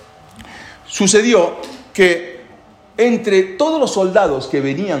 entonces sucedió que entre todos los soldados que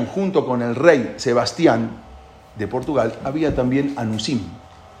venían junto con el rey Sebastián de Portugal, había también anusim,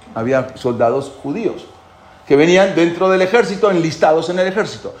 había soldados judíos que venían dentro del ejército, enlistados en el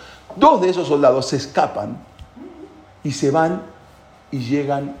ejército. Dos de esos soldados se escapan y se van y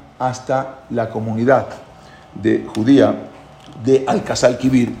llegan hasta la comunidad de judía de Al-Qasr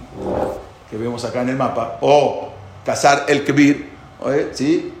el-Kibir, que vemos acá en el mapa, o Qasr el-Kibir,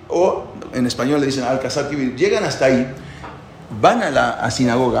 ¿sí? O en español le dicen Al-Qasr el-Kibir. Llegan hasta ahí, van a la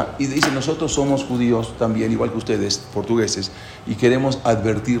sinagoga y dicen: nosotros somos judíos también, igual que ustedes, portugueses, y queremos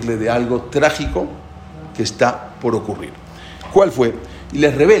advertirle de algo trágico que está por ocurrir. ¿Cuál fue? Y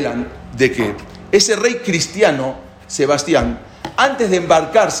les revelan de que ese rey cristiano, Sebastián, antes de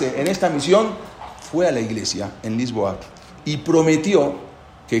embarcarse en esta misión, fue a la iglesia en Lisboa y prometió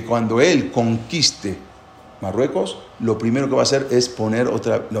que cuando él conquiste Marruecos, lo primero que va a hacer es poner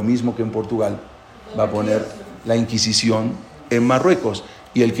lo mismo que en Portugal, va a poner la Inquisición en Marruecos,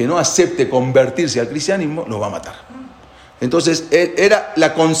 y el que no acepte convertirse al cristianismo lo va a matar. Entonces era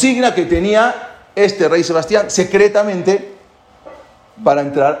la consigna que tenía este rey Sebastián secretamente para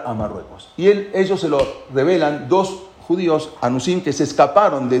entrar a Marruecos. Y ellos se lo revelan dos judíos, anusim, que se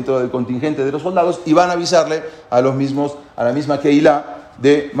escaparon dentro del contingente de los soldados y van a avisarle a la misma Keilah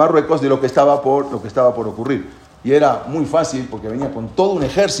de Marruecos de lo que estaba por ocurrir. Y era muy fácil porque venía con todo un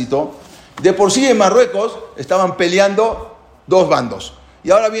ejército. De por sí en Marruecos estaban peleando dos bandos.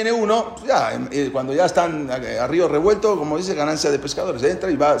 Y ahora viene uno, cuando ya están a río revuelto, como dice, ganancia de pescadores,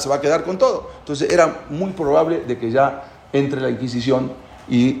 entra y se va a quedar con todo. Entonces era muy probable de que ya entre la Inquisición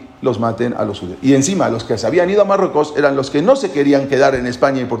y los maten a los judíos. Y encima los que se habían ido a Marruecos eran los que no se querían quedar en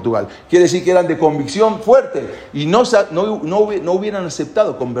España y Portugal. Quiere decir que eran de convicción fuerte y no hubieran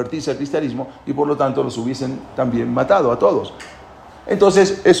aceptado convertirse al cristianismo, y por lo tanto los hubiesen también matado a todos.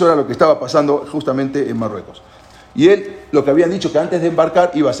 Entonces eso era lo que estaba pasando justamente en Marruecos. Y él, lo que habían dicho que antes de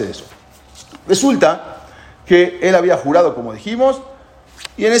embarcar iba a hacer eso. Resulta que él había jurado, como dijimos,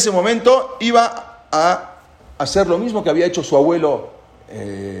 y en ese momento iba a hacer lo mismo que había hecho su abuelo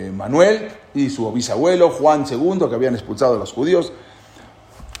Manuel y su bisabuelo Juan II, que habían expulsado a los judíos.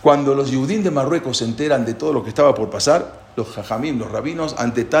 Cuando los yudín de Marruecos se enteran de todo lo que estaba por pasar, los jajamim, los rabinos,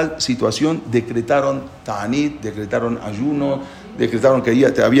 ante tal situación decretaron ta'anit, decretaron ayuno, decretaron que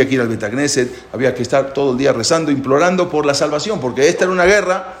había que ir al Betagneset, había que estar todo el día rezando, implorando por la salvación, porque esta era una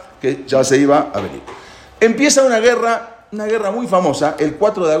guerra que ya se iba a venir. Empieza una guerra muy famosa, el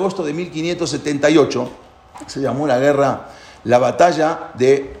 4 de agosto de 1578, se llamó la batalla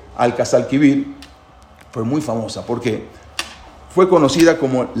de Al-Qasr el-Kibir. Fue muy famosa porque fue conocida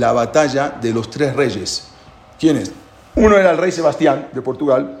como la batalla de los tres reyes. ¿Quiénes? Uno era el rey Sebastián de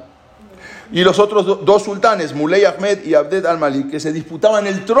Portugal y los otros dos sultanes, Muley Ahmed y Abdel al-Malik, que se disputaban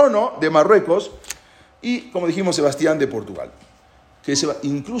el trono de Marruecos, y, como dijimos, Sebastián de Portugal.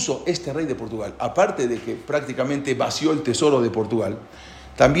 Incluso este rey de Portugal, aparte de que prácticamente vació el tesoro de Portugal,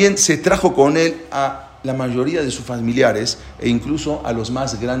 también se trajo con él a la mayoría de sus familiares e incluso a los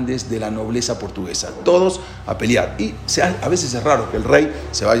más grandes de la nobleza portuguesa, todos a pelear. Y a veces es raro que el rey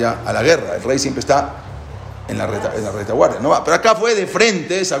se vaya a la guerra, el rey siempre está en la retaguardia, ¿no? Pero acá fue de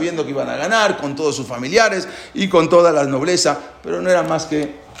frente, sabiendo que iban a ganar, con todos sus familiares y con toda la nobleza, pero no era más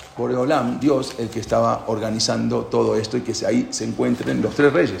que Boreolam, Dios, el que estaba organizando todo esto y que ahí se encuentren los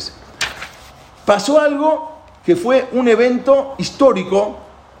tres reyes. Pasó algo que fue un evento histórico.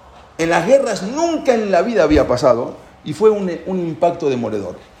 En las guerras nunca en la vida había pasado y fue un impacto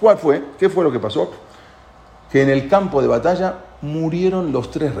demoledor. ¿Cuál fue? ¿Qué fue lo que pasó? Que en el campo de batalla murieron los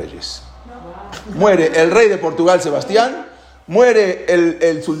tres reyes. Muere el rey de Portugal, Sebastián, muere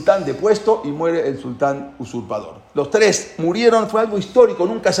el sultán depuesto y muere el sultán usurpador. Los tres murieron, fue algo histórico,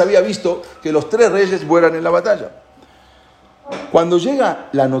 nunca se había visto que los tres reyes mueran en la batalla. Cuando llega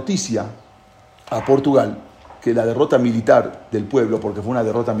la noticia a Portugal, que la derrota militar del pueblo, porque fue una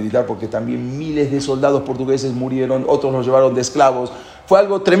derrota militar, porque también miles de soldados portugueses murieron, otros los llevaron de esclavos, fue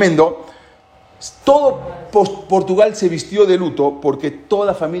algo tremendo. Todo Portugal se vistió de luto porque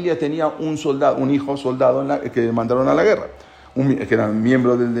toda familia tenía un hijo soldado que mandaron a la guerra, que era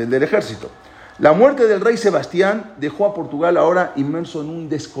miembro del ejército. La muerte del rey Sebastián dejó a Portugal ahora inmerso en un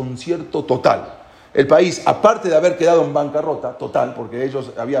desconcierto total. El país, aparte de haber quedado en bancarrota total, porque ellos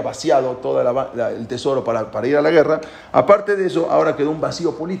habían vaciado todo el tesoro para ir a la guerra, aparte de eso, ahora quedó un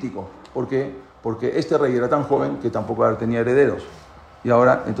vacío político. ¿Por qué? Porque este rey era tan joven que tampoco tenía herederos. Y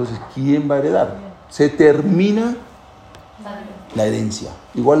ahora, entonces, ¿quién va a heredar? Se termina la herencia.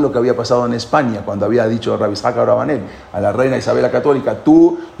 Igual lo que había pasado en España, cuando había dicho Rabbi Isaac Abravanel a la reina Isabel la Católica,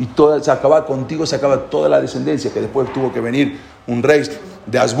 tú y toda, se acaba contigo, se acaba toda la descendencia, que después tuvo que venir un rey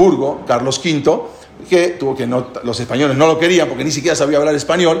de Habsburgo, Carlos V, que los españoles no lo querían porque ni siquiera sabía hablar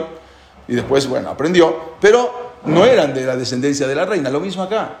español, y después, bueno, aprendió, pero no eran de la descendencia de la reina. Lo mismo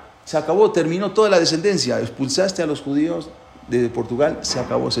acá, se acabó, terminó toda la descendencia, expulsaste a los judíos de Portugal, se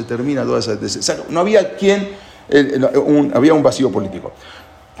acabó, se termina toda esa descendencia. No había había un vacío político.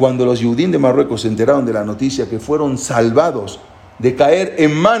 Cuando los Yudim de Marruecos se enteraron de la noticia que fueron salvados de caer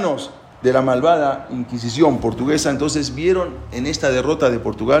en manos de la malvada Inquisición portuguesa, entonces vieron en esta derrota de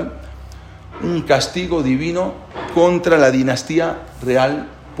Portugal un castigo divino contra la dinastía real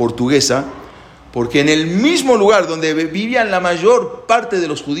portuguesa, porque en el mismo lugar donde vivían la mayor parte de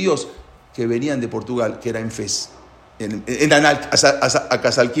los judíos que venían de Portugal, que era en Fez, en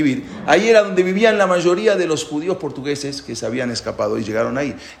Casalquivir, ahí era donde vivían la mayoría de los judíos portugueses que se habían escapado y llegaron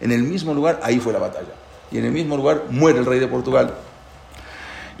ahí. En el mismo lugar, ahí fue la batalla. Y en el mismo lugar muere el rey de Portugal.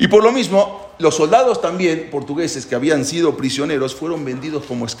 Y por lo mismo, los soldados también portugueses que habían sido prisioneros fueron vendidos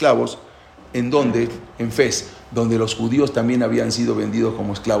como esclavos. ¿En dónde? En Fez, donde los judíos también habían sido vendidos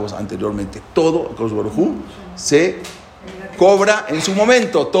como esclavos anteriormente. Todo, se cobra en su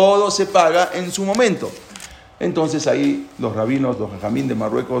momento, todo se paga en su momento. Entonces ahí los rabinos, los jajamín de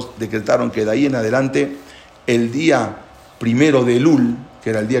Marruecos, decretaron que de ahí en adelante, el día 1 de Elul, que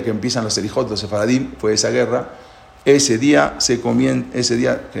era el día que empiezan los serijot, los sefaradim, fue esa guerra, ese día,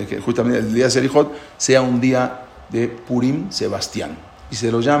 justamente el día de serijot, sea un día de Purim Sebastian. Y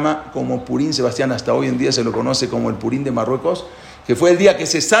se lo llama como Purim Sebastian, hasta hoy en día se lo conoce como el Purim de Marruecos, que fue el día que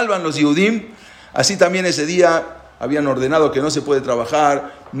se salvan los Yehudim. Así también ese día habían ordenado que no se puede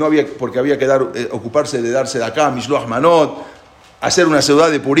trabajar, porque había que ocuparse de darse de acá, Mishloach Manot, hacer una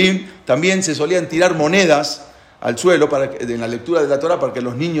ciudad de Purim. También se solían tirar monedas al suelo en la lectura de la Torah para que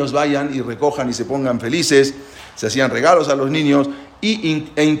los niños vayan y recojan y se pongan felices. Se hacían regalos a los niños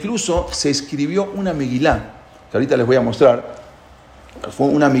e incluso se escribió una megilá, que ahorita les voy a mostrar. Fue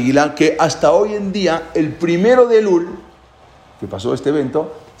una megilá que hasta hoy en día, el 1 de Elul, que pasó este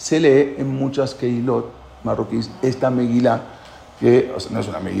evento, se lee en muchas keilot marroquíes esta megilá, que no es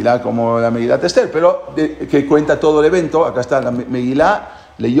una megilá como la megilá Esther, pero que cuenta todo el evento. Acá está la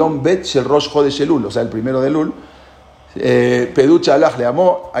megilá Leyom Bet Shel Rosh Chodesh Elul, o sea, el 1 de Elul. Peducha Alach le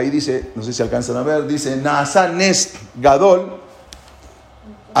amó, ahí dice, no sé si alcanzan a ver, dice Naasa Nes Gadol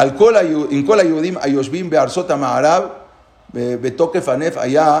Al Kola Yudim Ayoshbim Bearzot Ma'arab Betoque Fanef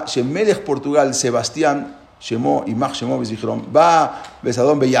allá, Shemelech Portugal, Sebastián, Shemó, Imach Shemó, Bezichron, va,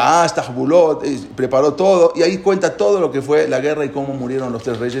 Besadón, Beyaaz, Tajbulot, preparó todo, y ahí cuenta todo lo que fue la guerra y cómo murieron los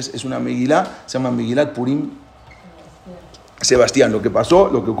tres reyes. Es una megilá, se llama Megilat Purim Sebastián, lo que pasó,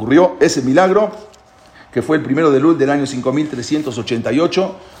 lo que ocurrió, ese milagro, que fue el 1 de Elul del año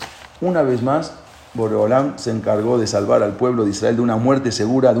 5388. Una vez más, Boreolam se encargó de salvar al pueblo de Israel de una muerte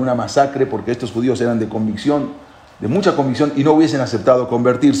segura, de una masacre, porque estos judíos eran de mucha convicción, y no hubiesen aceptado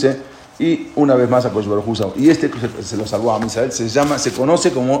convertirse, y una vez más a Kosh Baruj Hu, y se lo salvó a Israel. Se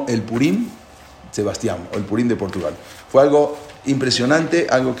conoce como el Purim Sebastián, o el Purim de Portugal. Fue algo impresionante,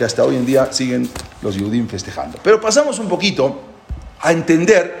 algo que hasta hoy en día siguen los Yehudim festejando. Pero pasamos un poquito a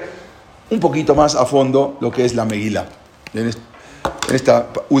entender un poquito más a fondo lo que es la Megilá, en esta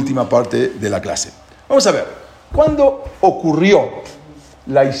última parte de la clase. Vamos a ver, ¿cuándo ocurrió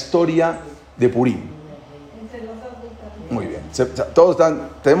la historia de Purim? Muy bien.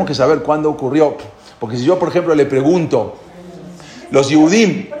 Tenemos que saber cuándo ocurrió. Porque si yo, por ejemplo, le pregunto, los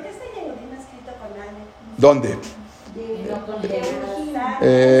Yehudim, ¿por qué está Yehudim escrito con año? ¿dónde?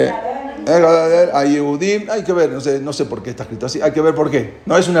 A Yehudim, hay que ver, no sé por qué está escrito así, hay que ver por qué.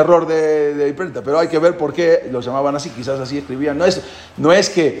 No es un error de imprenta, pero hay que ver por qué lo llamaban así, quizás así escribían. No es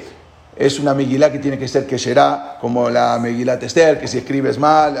que es una megilá que tiene que ser kesherá, como la megilá Esther, que si escribes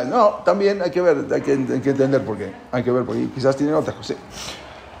mal. No, también hay que ver, hay que entender por qué. Hay que ver por qué. Quizás tienen otras cosas.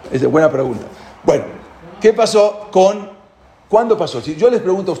 Es de buena pregunta. Bueno, ¿qué pasó cuándo pasó? Si yo les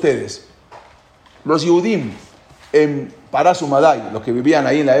pregunto a ustedes, los Yehudim en Parás Umadai, los que vivían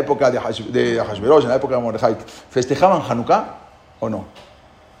ahí en la época de Ahashverosh, en la época de Mordejai, ¿festejaban Hanukkah o no? No,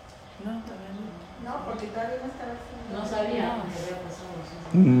 todavía no. No, porque todavía no estaba. No sabía.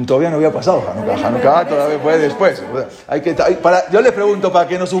 Todavía no había pasado Hanukkah. Hanukkah todavía fue después. Yo les pregunto para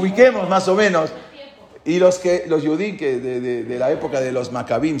que nos ubiquemos más o menos. ¿Y los judíos que de la época de los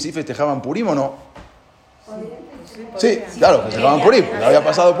Maccabim sí festejaban Purim o no? Sí, claro, festejaban Purim. Ya había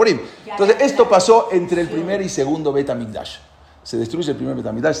pasado Purim. Entonces, esto pasó entre el primer y segundo Bet HaMikdash. Se destruye el primer Bet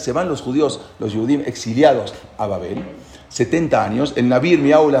HaMikdash. Se van los judíos, los judíos exiliados a Babel. 70 años. El Nabí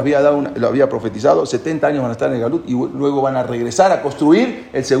Irmiyahu lo había profetizado. 70 años van a estar en el Galut y luego van a regresar a construir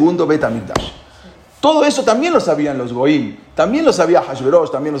el segundo Bet HaMikdash. Todo eso también lo sabían los Goim. También lo sabía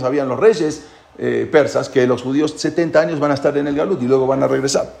Hashverosh, también lo sabían los reyes persas, que los judíos 70 años van a estar en el Galut y luego van a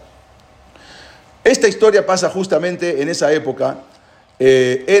regresar. Esta historia pasa justamente en esa época.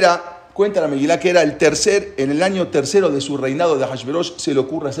 Cuenta la Megilá que era en el año tercero de su reinado de Hashverosh, se le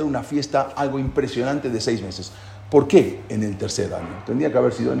ocurre hacer una fiesta, algo impresionante de 6 meses. ¿Por qué en el tercer año? Tendría que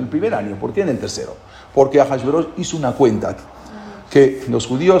haber sido en el primer año. ¿Por qué en el tercero? Porque Hashverosh hizo una cuenta que los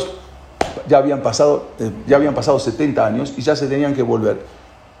judíos ya habían pasado 70 años y ya se tenían que volver.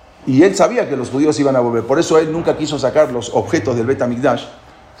 Y él sabía que los judíos iban a volver. Por eso él nunca quiso sacar los objetos del Bet HaMikdash,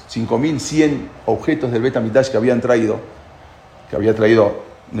 5.100 objetos del Bet HaMikdash que había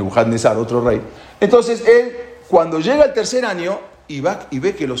traído Nebuchadnezzar, otro rey. Entonces él, cuando llega el tercer año y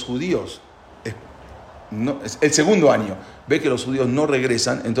ve que los judíos, el segundo año, ve que los judíos no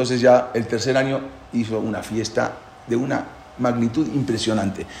regresan, entonces ya el tercer año hizo una fiesta de una magnitud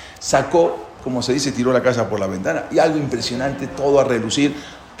impresionante. Sacó, como se dice, tiró la casa por la ventana, y algo impresionante, todo a relucir,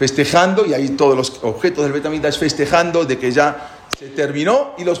 festejando, y ahí todos los objetos del Bet HaMikdash festejando de que ya se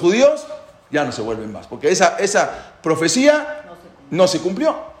terminó y los judíos ya no se vuelven más, porque esa profecía no se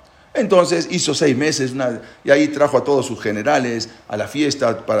cumplió. Entonces hizo 6 meses y ahí trajo a todos sus generales a la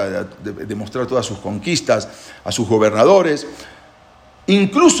fiesta para demostrar todas sus conquistas, a sus gobernadores.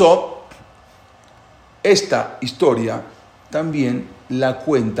 Incluso esta historia también la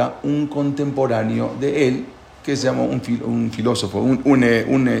cuenta un contemporáneo de él, que se llamó un filósofo,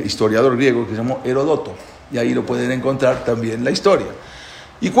 un historiador griego que se llamó Herodoto. Y ahí lo pueden encontrar también la historia.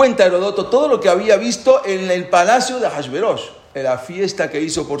 Y cuenta Herodoto todo lo que había visto en el palacio de Hashverosh, en la fiesta que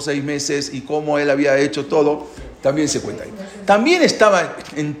hizo por 6 meses y cómo él había hecho todo, también se cuenta ahí. También estaba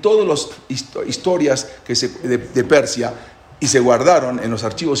en todas las historias de Persia y se guardaron en los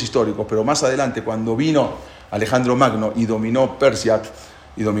archivos históricos, pero más adelante cuando vino Alejandro Magno y dominó Persia,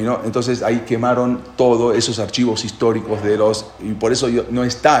 entonces ahí quemaron todos esos archivos históricos y por eso no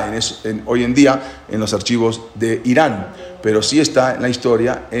está hoy en día en los archivos de Irán, pero sí está en la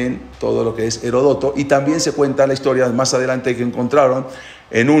historia en todo lo que es Herodoto, y también se cuenta la historia más adelante que encontraron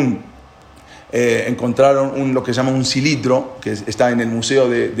lo que se llama un cilindro que está en el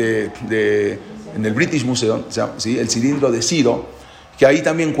museo en el British Museum, ¿sí? El cilindro de Ciro, que ahí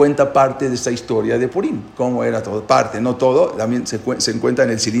también cuenta parte de esta historia de Purim, cómo era todo, parte, no todo, también se encuentra en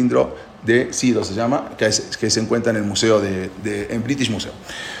el cilindro de Ciro, se llama, que se encuentra en el museo en British Museum.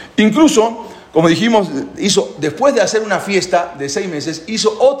 Incluso, como dijimos, después de hacer una fiesta de 6 meses,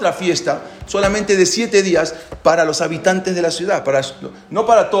 hizo otra fiesta solamente de 7 días para los habitantes de la ciudad, no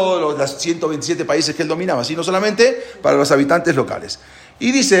para todos los 127 países que él dominaba, sino solamente para los habitantes locales.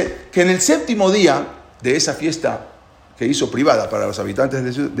 Y dice que en el 7º día de esa fiesta que hizo privada para los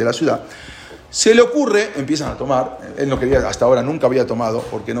habitantes de la ciudad, se le ocurre, empiezan a tomar, él no quería, hasta ahora nunca había tomado,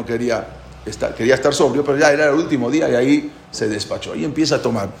 porque no quería estar sobrio, pero ya era el último día y ahí se despachó, y empieza a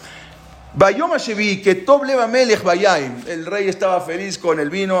tomar. Bayom Hashevi, que Tov Leva Melech Bayayim, el rey estaba feliz con el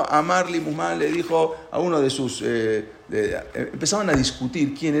vino. Amarli Mumán le dijo a uno de sus, empezaban a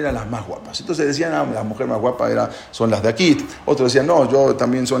discutir quién eran las más guapas. Entonces decían, las mujeres más guapas son las de aquí. Otros decían, no, yo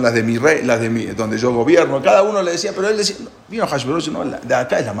también son las de mi rey, donde yo gobierno. Cada uno le decía, pero él decía, vino Hashverosh, no, de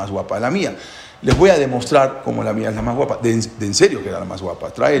acá es la más guapa, la mía. Les voy a demostrar cómo la mía es la más guapa. De en serio que era la más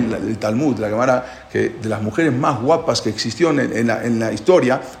guapa. Trae el Talmud, la Gemara, que de las mujeres más guapas que existieron en la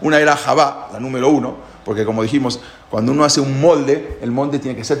historia, una era Javá, la número 1, porque como dijimos, cuando uno hace un molde, el molde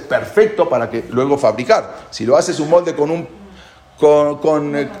tiene que ser perfecto para que luego fabricar. Si lo haces un molde con un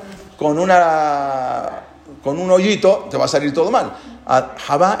hoyito, te va a salir todo mal.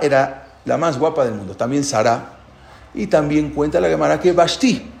 Javá era la más guapa del mundo. También Sará. Y también cuenta la Gemara que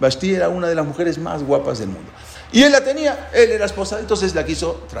Vashti era una de las mujeres más guapas del mundo. Y él la tenía, él era esposa, entonces la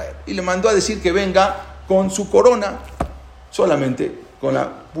quiso traer. Y le mandó a decir que venga con su corona, solamente con la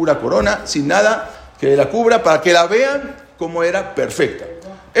pura corona, sin nada, que la cubra para que la vean como era perfecta.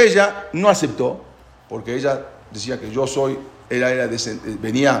 Ella no aceptó, porque ella decía que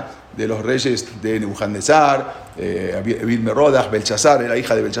venía de los reyes de Nebuchadnezzar, Vilmerodach, Belshazzar, era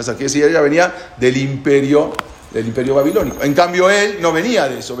hija de Belshazzar, que decía, ella venía del imperio del imperio babilónico. En cambio, él no venía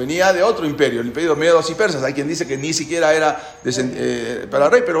de eso, venía de otro imperio, el imperio de medos y persas. Hay quien dice que ni siquiera era para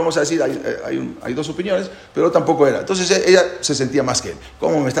rey, pero vamos a decir, hay dos opiniones, pero tampoco era. Entonces ella se sentía más que él.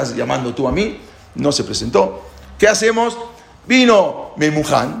 ¿Cómo me estás llamando tú a mí? No se presentó. ¿Qué hacemos? Vino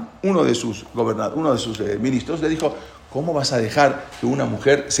Memuján, uno de sus ministros, le dijo, ¿cómo vas a dejar que una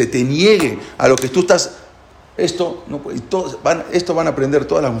mujer se te niegue a lo que tú estás? Esto van a aprender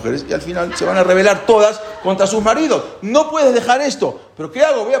todas las mujeres y al final se van a rebelar todas contra sus maridos. No puedes dejar esto. ¿Pero qué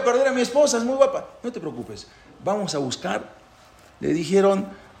hago? Voy a perder a mi esposa, es muy guapa. No te preocupes, vamos a buscar. Le dijeron,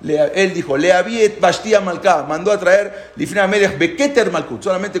 él dijo, le aviet Bastia Malká, mandó a traer Lifnei Melech Beketer Malkut,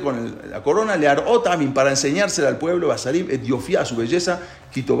 solamente con la corona, le arot amin, para enseñársela al pueblo, Basarim et Yofia, a su belleza,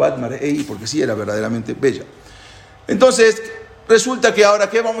 Kitobat Marei, porque sí era verdaderamente bella. Entonces, resulta que ahora,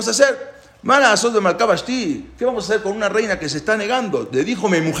 ¿qué vamos a hacer? Mana Azot de Malká Bashti, ¿qué vamos a hacer con una reina que se está negando? Le dijo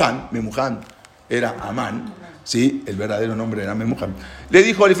Memuján era Amán, ¿sí? El verdadero nombre era Memuján. Le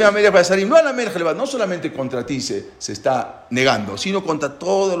dijo Lifnei Melech Basarim, no a la Melech Levat, no solamente contra ti se está negando, sino contra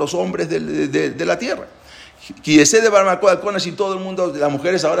todos los hombres de la tierra. Y ese de Barmacoalconas y todo el mundo, las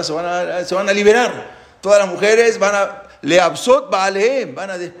mujeres ahora se van a liberar. Todas las mujeres van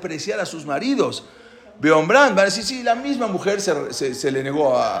a despreciar a sus maridos. Beombrán, van a decir, sí, la misma mujer se le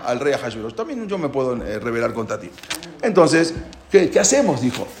negó al rey Ahasverosh. También yo me puedo rebelar contra ti. Entonces, ¿qué hacemos?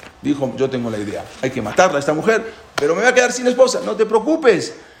 Dijo, yo tengo la idea. Hay que matarla a esta mujer, pero me voy a quedar sin esposa. No te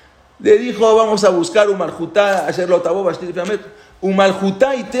preocupes. Le dijo, vamos a buscar un marjutá, hacerlo tabó, un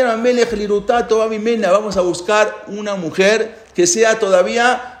marjutá y tera melech lirutá toba mimena. Vamos a buscar una mujer que sea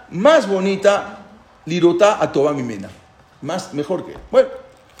todavía más bonita, lirutá a toba mimena. Mejor que. Bueno.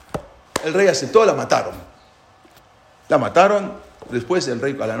 El rey aceptó, la mataron. Después el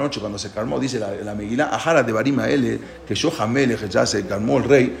rey a la noche cuando se calmó, dice la Megilá, Ajara de Barima L, que yo jamele, que ya se calmó el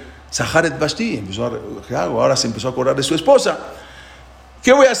rey, Saharet Bashti, ¿qué hago? Ahora se empezó a acordar de su esposa.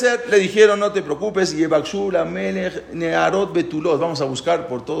 ¿Qué voy a hacer? Le dijeron, no te preocupes, Yebakshula Melech Nearot Betulot, vamos a buscar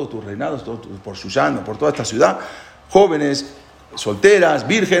por todos tus reinados, por Shushan, por toda esta ciudad, jóvenes, solteras,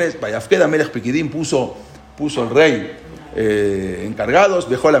 vírgenes. Bayafkeda Melech Pekidim puso el rey encargados,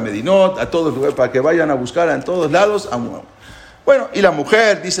 dejó la Medinot a todos para que vayan a buscar en todos lados a Moab. Bueno, y la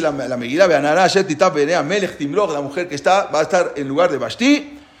mujer, dice la Megilá, la mujer que va a estar en lugar de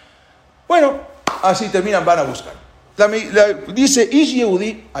Bashti. Bueno, así terminan, van a buscar. Dice, Ish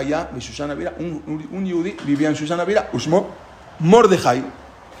Yehudi, allá, de Susana Vira, un Yehudi vivía en Susana Vira, Usmo Mordejai,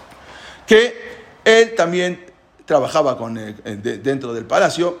 que él también trabajaba dentro del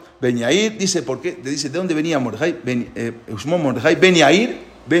palacio. Ben Yair, dice, ¿por qué? Dice, ¿de dónde venía Mordejai? Mordejai, Ben Yair,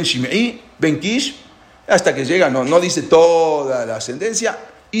 Ben Shimei, Ben Kish, hasta que llega, no dice toda la ascendencia,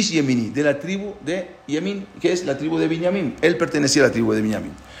 Ish Yemini, de la tribu de Yemin, que es la tribu de Binyamin. Él pertenecía a la tribu de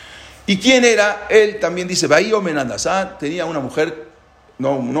Binyamin. ¿Y quién era? Él también dice, Bahío Menandazá, tenía una mujer,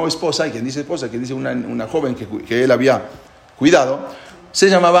 no esposa, y quien dice esposa, quien dice una joven que él había cuidado, se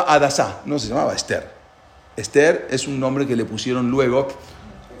llamaba Adasá, no se llamaba Esther. Esther es un nombre que le pusieron luego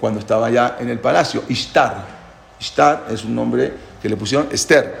cuando estaba ya en el palacio. Ishtar es un nombre que le pusieron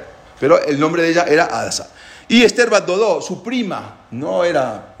Esther, pero el nombre de ella era Adasa. Y Esther Bat Dodó, su prima, no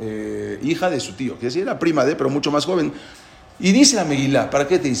era hija de su tío, que decir, era prima de, pero mucho más joven. Y dice la Megilá, ¿para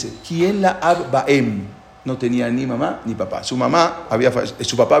qué te dice? ¿Quién la Abbaem? No tenía ni mamá ni papá. Su papá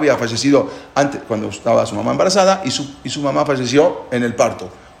había fallecido antes, cuando estaba su mamá embarazada, y su mamá falleció en el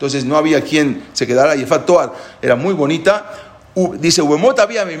parto. Entonces no había quien se quedara. Y Efat Toar era muy bonita. Dice, Uemot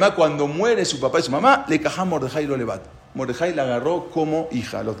había mi mamá, cuando muere su papá y su mamá, le cajá Mordejai lo levat. Mordejai la agarró como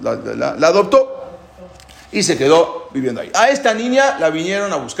hija, la adoptó y se quedó viviendo ahí. A esta niña la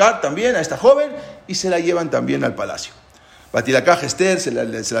vinieron a buscar también, a esta joven, y se la llevan también al palacio. Batilakaj Esther, se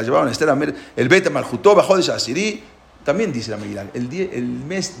la llevaron a Esther a el Bet Malhutó, bajó de Shasirí. También dice la Megilá, el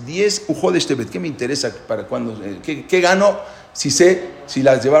mes 10, Ujodesh Tebet. ¿Qué me interesa para cuándo? ¿Qué gano si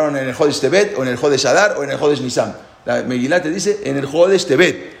las llevaron en el Jodesh Tebet, o en el Jodesh Adar, o en el Jodesh Nisan? La Megilá te dice en el Jodesh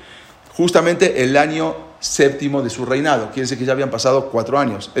Tebet, justamente el año séptimo de su reinado. Quiere decir que ya habían pasado 4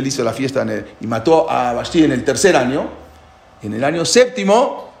 años. Él hizo la fiesta y mató a Bashti en el 3er año. En el año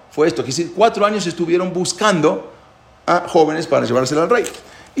séptimo fue esto. Quiere decir, 4 años estuvieron buscando a jóvenes para llevársela al rey.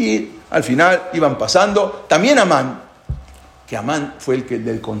 Y al final iban pasando. También Amán, que Amán fue el que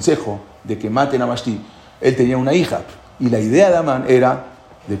del consejo de que maten a Bashti. Él tenía una hija. Y la idea de Amán era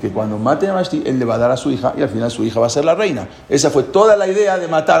de que cuando maten a Bashti, él le va a dar a su hija y al final su hija va a ser la reina. Esa fue toda la idea de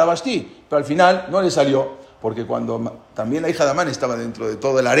matar a Bashti. Pero al final no le salió, porque cuando también la hija de Amán estaba dentro de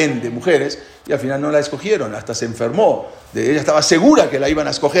todo el harén de mujeres y al final no la escogieron, hasta se enfermó. Ella estaba segura que la iban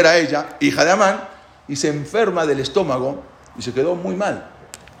a escoger a ella, hija de Amán, y se enferma del estómago y se quedó muy mal.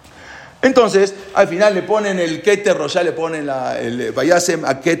 Entonces, al final le ponen el Keter Roshá, le ponen el Vayasem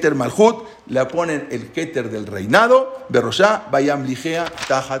a Keter Malhut, le ponen el Keter del reinado, Berroshá, Vayam Ligea,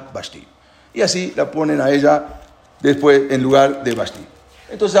 Tahat Bashti. Y así la ponen a ella después en lugar de Bashti.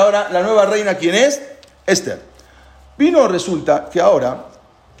 Entonces ahora, la nueva reina, ¿quién es? Esther. Resulta que ahora,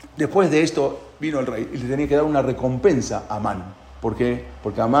 después de esto, vino el rey y le tenía que dar una recompensa a Amán. ¿Por qué?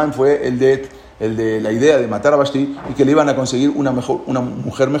 Porque Amán fue el de la idea de matar a Bashti y que le iban a conseguir una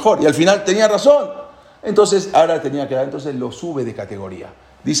mujer mejor. Y al final tenía razón. Entonces, ahora tenía que dar, entonces lo sube de categoría.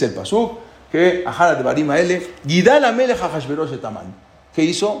 Dice el Pasuk que Aharat de Barima L, Gidal Amelech Ahashverosh et Amán. ¿Qué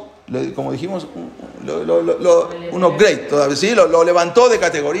hizo? Como dijimos, un upgrade, todavía, ¿sí? Lo levantó de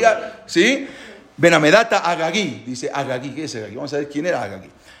categoría, ¿sí? Benamedata Agagí, dice Agagí, ¿qué es Agagí? Vamos a ver quién era Agagí.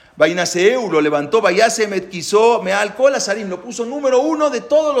 Vainaseu lo levantó, Vayase Metquizó, Mealcol Azarim, lo puso número 1 de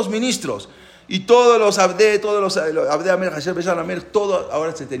todos los ministros. Y todos los Abde, Amelech, Hashem, Beshan, Amelech, todos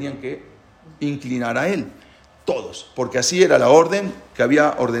ahora se tenían que inclinar a él. Todos, porque así era la orden que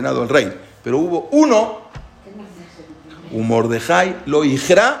había ordenado el rey. Pero hubo uno, un Mordejai, lo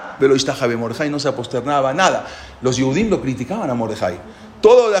ijra, pero Ishtajabe. Mordejai no se aposternaba a nada. Los Yehudim lo criticaban a Mordejai.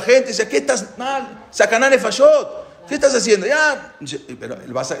 Toda la gente decía, ¿qué estás mal? Sacanane Fayot, ¿qué estás haciendo? Ya. Pero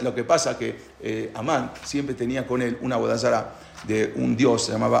lo que pasa es que Amán siempre tenía con él una bodazara de un dios,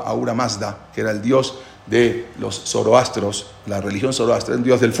 se llamaba Ahura Mazda, que era el dios de los zoroastros, la religión zoroastra, un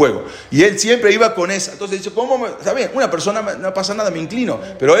dios del fuego. Y él siempre iba con esa. Entonces dice, ¿cómo? Está bien, una persona no pasa nada, me inclino.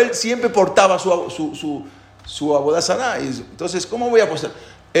 Pero él siempre portaba su abodazará. Entonces, ¿cómo voy a apostar?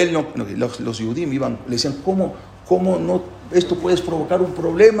 Él no, los Yehudim le decían, ¿cómo no? Esto puede provocar un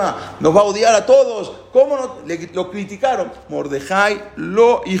problema, nos va a odiar a todos. ¿Cómo no? Lo criticaron. Mordejai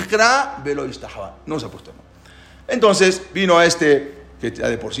lo ijra velo istajaba. No se apostó. Entonces vino a que ya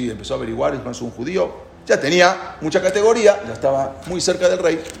de por sí empezó a averiguar, es un judío, ya tenía mucha categoría, ya estaba muy cerca del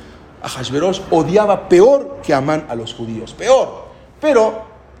rey. Ahashverosh odiaba peor que Amán a los judíos, peor. Pero,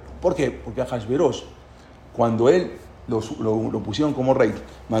 ¿por qué? Porque Ahashverosh, cuando él lo pusieron como rey,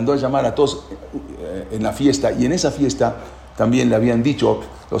 mandó a llamar a todos en la fiesta, y en esa fiesta también le habían dicho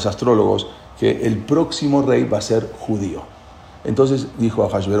los astrólogos que el próximo rey va a ser judío. Entonces dijo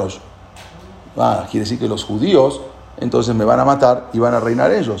Ahashverosh, quiere decir que los judíos entonces me van a matar y van a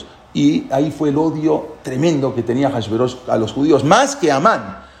reinar ellos. Y ahí fue el odio tremendo que tenía Ahashverosh a los judíos, más que a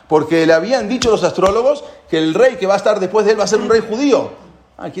Amán, porque le habían dicho los astrólogos que el rey que va a estar después de él va a ser un rey judío.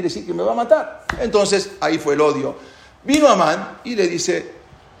 Quiere decir que me va a matar. Entonces ahí fue el odio. Vino Amán y le dice,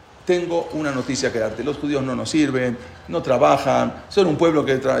 tengo una noticia que darte. Los judíos no nos sirven, no trabajan, son un pueblo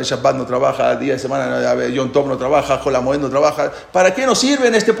que Shabbat no trabaja, día de semana Yom Tov no trabaja, Jol HaMoed no trabaja. ¿Para qué nos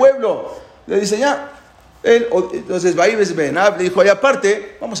sirven este pueblo? Le dice, ya. Entonces Baibes Benab le dijo, y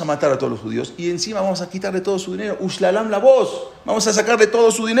aparte, vamos a matar a todos los judíos y encima vamos a quitarle todo su dinero. Ushlalam la voz, vamos a sacarle todo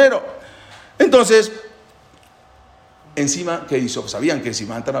su dinero. Entonces, encima, ¿qué hizo? Sabían que si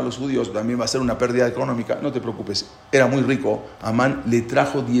matan a los judíos también va a ser una pérdida económica. No te preocupes, era muy rico. Amán le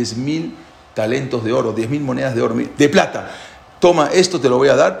trajo 10,000 talentos de oro, 10,000 monedas de oro, de plata. Toma, esto te lo voy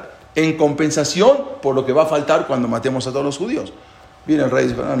a dar en compensación por lo que va a faltar cuando matemos a todos los judíos. Viene el rey y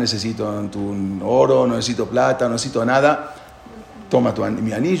dice, no necesito tu oro, no necesito plata, no necesito nada. Toma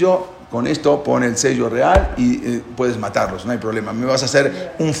mi anillo, con esto pone el sello real y puedes matarlos, no hay problema. Me vas a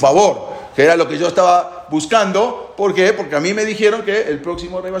hacer un favor, que era lo que yo estaba buscando. ¿Por qué? Porque a mí me dijeron que el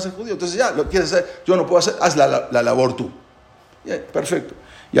próximo rey va a ser judío. Entonces ya, lo quieres hacer, yo no puedo hacer, haz la labor tú. Perfecto.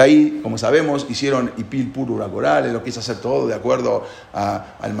 Y ahí, como sabemos, hicieron Ipil Purura Corales, lo quiso hacer todo de acuerdo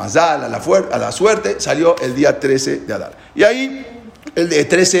al Mazal, a la suerte. Salió el día 13 de Adar. Y ahí, el de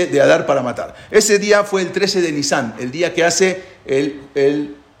 13 de Adar para matar. Ese día fue el 13 de Nisan, el día que hace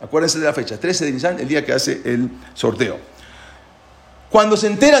acuérdense de la fecha, 13 de Nisan, el día que hace el sorteo. Cuando se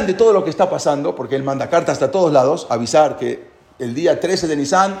enteran de todo lo que está pasando, porque él manda cartas a todos lados, avisar que el día 13 de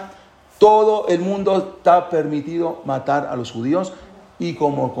Nisan, todo el mundo está permitido matar a los judíos y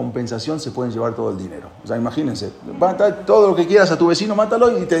como compensación se pueden llevar todo el dinero. O sea, imagínense, mata todo lo que quieras a tu vecino,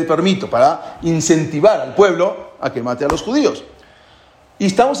 mátalo y te permito, para incentivar al pueblo a que mate a los judíos. Y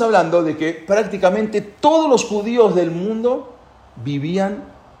estamos hablando de que prácticamente todos los judíos del mundo vivían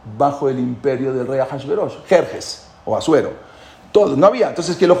bajo el imperio del rey Ahashverosh, Jerjes o Asuero. Todos, no había.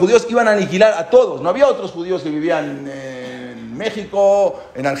 Entonces que los judíos iban a aniquilar a todos. No había otros judíos que vivían en México,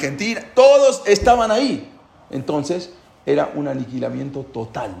 en Argentina. Todos estaban ahí. Entonces era un aniquilamiento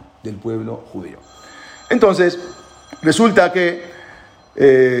total del pueblo judío. Entonces resulta que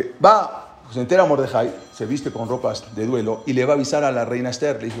se entera Mordejai, se viste con ropas de duelo y le va a avisar a la reina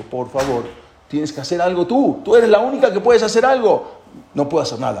Esther. Le dijo, por favor, tienes que hacer algo tú eres la única que puedes hacer algo. No puedo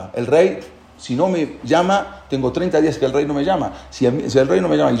hacer nada. El rey Si no me llama, tengo 30 días que el rey no me llama. Si el rey no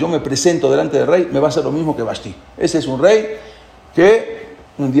me llama y yo me presento delante del rey, me va a hacer lo mismo que Vashti. Ese es un rey que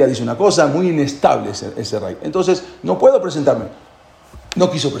un día dice una cosa, muy inestable ese rey. Entonces, no puedo presentarme. No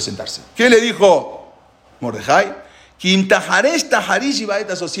quiso presentarse. ¿Qué le dijo Mordejai? Si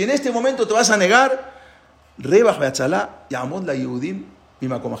en este momento te vas a negar, Rebach be'atzalá ya'amod la Yehudim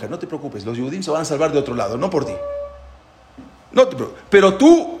mimakom acher. No te preocupes, los Yehudim se van a salvar de otro lado, no por ti. No te preocupes. Pero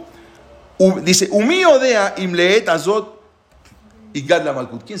tú, dice, Umi odea im leet azot y gad la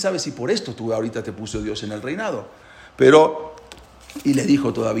malkut. ¿Quién sabe si por esto tú ahorita te puso Dios en el reinado? Pero, y le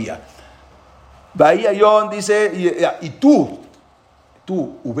dijo todavía, Bahía Yon dice, y tú,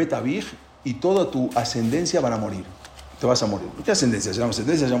 Ubet Abij, y toda tu ascendencia van a morir. Te vas a morir. ¿Qué ascendencia? La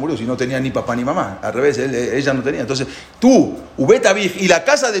ascendencia ya murió, si no tenía ni papá ni mamá. Al revés, ella no tenía. Entonces, tú, Ubet Abij, y la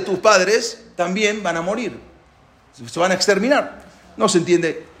casa de tus padres también van a morir. Se van a exterminar. No se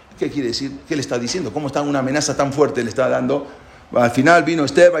entiende qué quiere decir, qué le está diciendo, cómo está una amenaza tan fuerte le está dando. Al final vino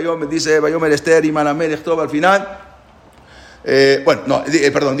Esther, dice, Vayomer Esther y Malamelech Tov, al final.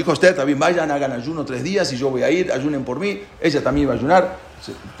 Dijo Esther, también vayan, hagan ayuno 3 días y yo voy a ir, ayunen por mí. Ella también iba a ayunar.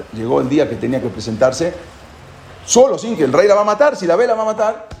 Llegó el día que tenía que presentarse, solo, sin que el rey la va a matar. Si la ve, la va a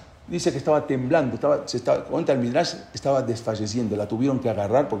matar. Dice que estaba temblando, cuenta el Midrash, estaba desfalleciendo. La tuvieron que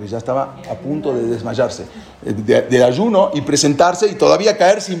agarrar porque ya estaba a punto de desmayarse del ayuno y presentarse y todavía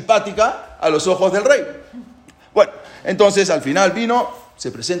caer simpática a los ojos del rey. Bueno, entonces al final vino,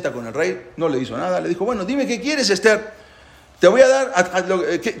 se presenta con el rey, no le hizo nada, le dijo, bueno, dime qué quieres, Esther. Te voy a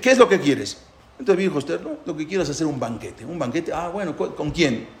dar, ¿qué es lo que quieres? Entonces dijo Esther, no, lo que quiero es hacer un banquete. Un banquete, bueno, ¿con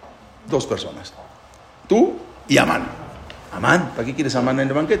quién? 2 personas. Tú y Amán. Amán, ¿para qué quieres Amán en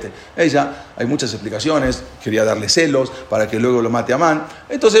el banquete? Ella, hay muchas explicaciones, quería darle celos para que luego lo mate Amán.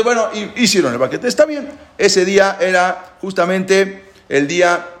 Entonces, bueno, hicieron el banquete. Está bien. Ese día era justamente el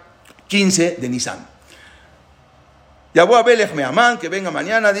día 15 de Nisan. Yabó a Belejme Amán, que venga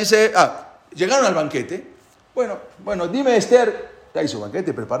mañana, dice, llegaron al banquete. Bueno, dime Esther, ya hizo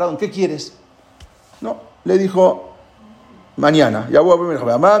banquete preparado, ¿qué quieres? No, le dijo, mañana. Ya voy a ver,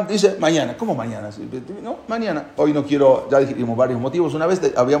 Amán dice, mañana. ¿Cómo mañana? No, mañana. Hoy no quiero, ya dijimos varios motivos, una vez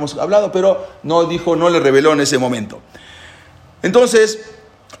habíamos hablado, pero no le reveló en ese momento. Entonces,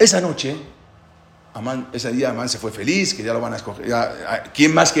 esa noche, ese día Amán se fue feliz, que ya lo van a escoger.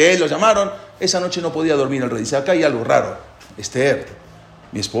 ¿Quién más que él lo llamaron? Esa noche no podía dormir el rey. Dice, acá hay algo raro. Esther,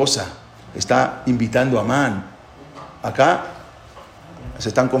 mi esposa, está invitando a Amán. Acá se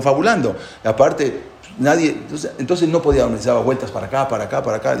están confabulando. Y aparte, nadie, entonces no podía dormir, daba vueltas para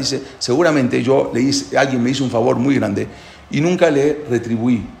acá. Dice, seguramente alguien me hizo un favor muy grande y nunca le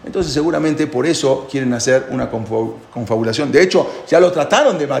retribuí. Entonces seguramente por eso quieren hacer una confabulación. De hecho, ya lo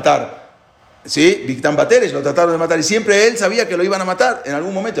trataron de matar. ¿Sí? Bigtan Bateres lo trataron de matar y siempre él sabía que lo iban a matar en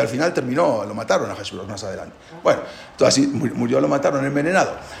algún momento y al final lo mataron a Jesús más adelante. Bueno, entonces así murió, lo mataron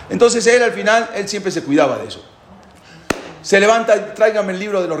envenenado. Entonces él siempre se cuidaba de eso. Se levanta, tráigame el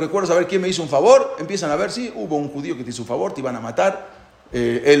libro de los recuerdos a ver quién me hizo un favor. Empiezan a ver, sí, hubo un judío que te hizo un favor, te iban a matar.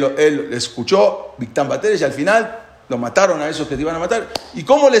 Él escuchó Bigtan Bateres y al final lo mataron a esos que te iban a matar. ¿Y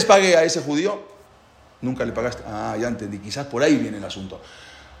cómo les pagué a ese judío? Nunca le pagaste. Ya entendí, quizás por ahí viene el asunto.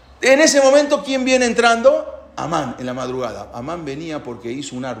 En ese momento, ¿quién viene entrando? Amán, en la madrugada. Amán venía porque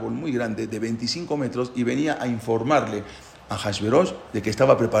hizo un árbol muy grande de 25 metros y venía a informarle a Hashverosh de que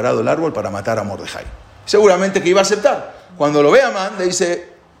estaba preparado el árbol para matar a Mordejai. Seguramente que iba a aceptar. Cuando lo ve Amán, le dice,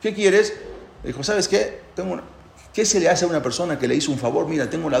 ¿qué quieres? Le dijo, ¿sabes qué? ¿Qué se le hace a una persona que le hizo un favor? Mira,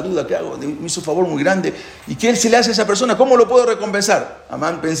 tengo la duda, ¿qué hago? Me hizo un favor muy grande. ¿Y qué se le hace a esa persona? ¿Cómo lo puedo recompensar?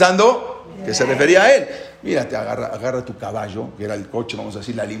 Amán pensando que se refería a él. Mira, te agarra tu caballo, que era el coche, vamos a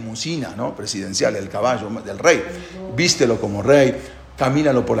decir, la limusina, ¿no? Presidencial, el caballo del rey. Vístelo como rey,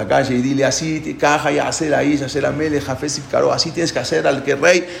 camínalo por la calle y dile así, caja y hacer ahí, hacer la mele, jafesif caro, así tienes que hacer al que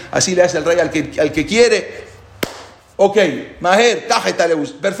rey, así le hace el rey al que quiere. Ok, Maher, caja y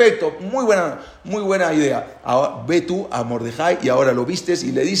talebus, perfecto, muy buena idea. Ahora, ve tú a Mordejai y ahora lo vistes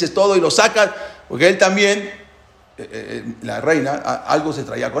y le dices todo y lo sacas, porque él también, la reina, algo se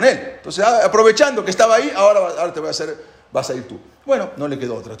traía con él. Entonces, aprovechando que estaba ahí, ahora te voy a hacer, vas a ir tú. Bueno, no le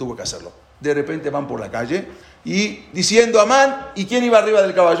quedó otra, tuvo que hacerlo. De repente van por la calle y diciendo a Amán, ¿y quién iba arriba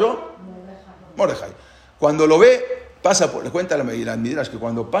del caballo? Mordejai. Cuando lo ve, le cuenta la Midrash que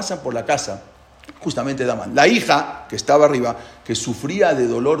cuando pasan por la casa, justamente de Amán, la hija que estaba arriba, que sufría de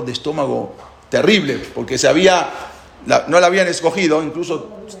dolor de estómago terrible, porque no la habían escogido, incluso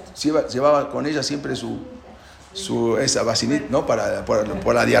llevaba con ella siempre esa vacinit, ¿no?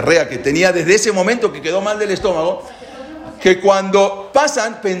 por la diarrea que tenía desde ese momento que quedó mal del estómago. que cuando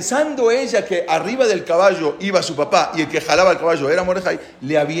pasan, pensando ella que arriba del caballo iba su papá y el que jalaba el caballo era Mordejai,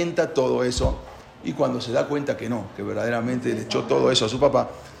 le avienta todo eso. Y cuando se da cuenta que no, que verdaderamente le echó todo eso a su papá,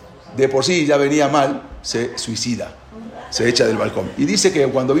 de por sí ya venía mal, se suicida, se echa del balcón. Y dice que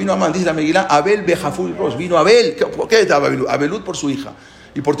cuando vino Amán, dice la Megilá, Abel Bejaful Rosh, vino Abel. ¿Por qué estaba Abelud? Abelud por su hija.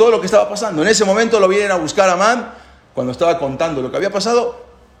 Y por todo lo que estaba pasando. En ese momento lo vienen a buscar a Amán, cuando estaba contando lo que había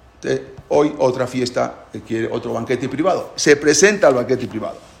pasado. Hoy otra fiesta, quiere otro banquete privado. Se presenta al banquete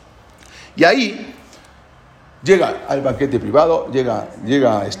privado. Y ahí llega al banquete privado,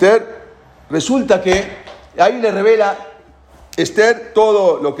 llega Esther. Resulta que ahí le revela Esther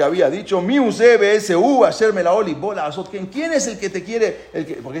todo lo que había dicho. ¿Quién es el que te quiere?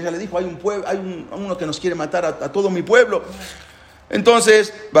 Porque ella le dijo, hay uno que nos quiere matar a todo mi pueblo.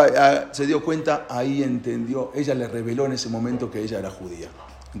 Entonces se dio cuenta, ahí entendió. Ella le reveló en ese momento que ella era judía.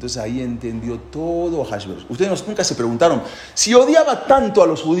 Entonces ahí entendió todo Hashverosh. Ustedes nunca se preguntaron, si odiaba tanto a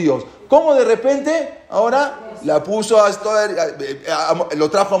los judíos, ¿cómo de repente ahora la puso lo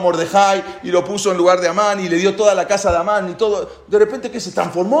trajo a Mordejai y lo puso en lugar de Amán y le dio toda la casa de Amán y todo? De repente que se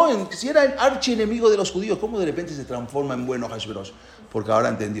transformó si era el archienemigo de los judíos, ¿cómo de repente se transforma en bueno Hashverosh? Porque ahora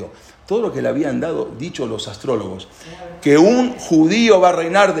entendió todo lo que le habían dicho los astrólogos, que un judío va a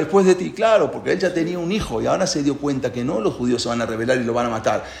reinar después de ti, claro, porque él ya tenía un hijo y ahora se dio cuenta que no los judíos se van a rebelar y lo van a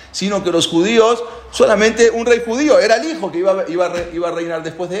matar, sino que los judíos, solamente un rey judío, era el hijo que iba a reinar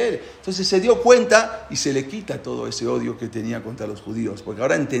después de él. Entonces se dio cuenta y se le quita todo ese odio que tenía contra los judíos, porque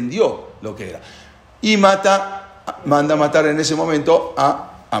ahora entendió lo que era. Y manda a matar en ese momento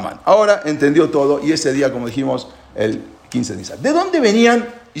a Amán. Ahora entendió todo y ese día, como dijimos, el 15 de Nisan. ¿De dónde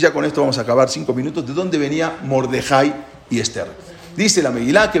venían? Y ya con esto vamos a acabar 5 minutos. ¿De dónde venía Mordejai y Esther? Dice la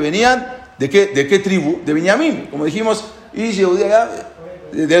Megilá que venían, ¿de qué tribu? De Binyamin. Como dijimos,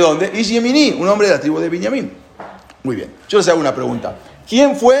 ¿de dónde? Yemini, un hombre de la tribu de Binyamin. Muy bien. Yo les hago una pregunta.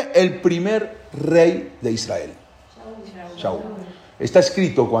 ¿Quién fue el primer rey de Israel? Shaul. Está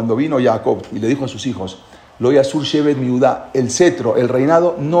escrito cuando vino Jacob y le dijo a sus hijos, Lo Yasur Shevet Yehudá, el cetro, el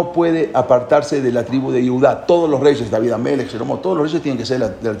reinado, no puede apartarse de la tribu de Yehudá. Todos los reyes, David Amelech, Jeromot, todos los reyes tienen que ser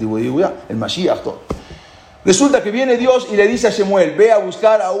de la tribu de Yehudá, el Mashiach, todo. Resulta que viene Dios y le dice a Shemuel, ve a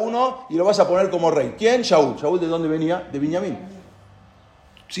buscar a uno y lo vas a poner como rey. ¿Quién? Shaul. ¿Shaul de dónde venía? De Binyamin.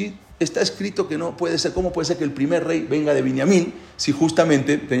 Sí, está escrito que no puede ser. ¿Cómo puede ser que el primer rey venga de Binyamin si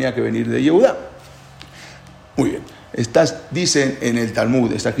justamente tenía que venir de Yehudá? Muy bien. Dicen en el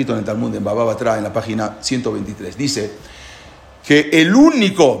Talmud, está escrito en el Talmud, en Baba Batra, en la página 123, dice que el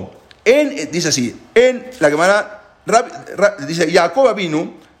único, dice así, en la Gemara, dice, Jacob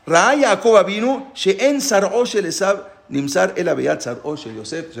Avinu, Ra'a Jacob Avinu, she'en sar'o shel Esav, nimsar el abeyat sar'o shel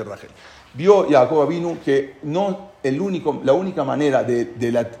Yosef, shel Rachel. Vio Jacob Avinu que no, la única manera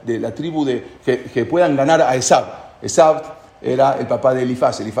de la tribu que puedan ganar a Esav era el papá de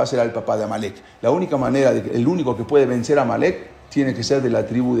Elifaz era el papá de Amalek. La única manera, el único que puede vencer a Amalek tiene que ser de la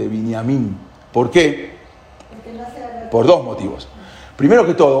tribu de Binyamin. ¿Por qué? Por 2 motivos. Primero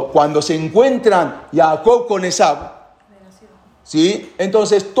que todo, cuando se encuentran Jacob con Esav, ¿sí?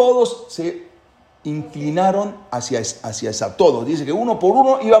 Entonces todos se inclinaron hacia Esav. Todos. Dice que uno por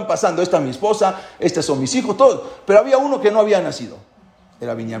uno iban pasando. Esta es mi esposa, estos son mis hijos, todos. Pero había uno que no había nacido.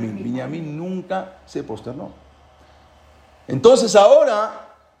 Era Binyamin. Binyamin nunca se posternó. Entonces ahora,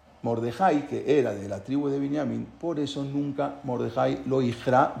 Mordejai, que era de la tribu de Binyamin, por eso nunca Mordejai lo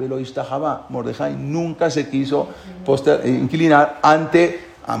ijra velo ishtahabá. Mordejai nunca se quiso inclinar ante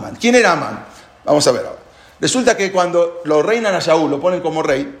Amán. ¿Quién era Amán? Vamos a ver ahora. Resulta que cuando lo reinan a Shaul, lo ponen como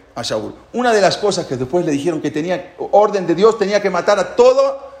rey a Shaul, una de las cosas que después le dijeron que tenía orden de Dios, tenía que matar a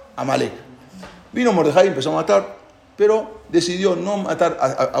todo Amalek. Vino Mordejai y empezó a matar, pero decidió no matar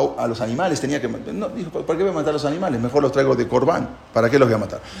a los animales. Tenía que no, dijo, ¿para qué voy a matar a los animales? Mejor los traigo de Corbán. ¿Para qué los voy a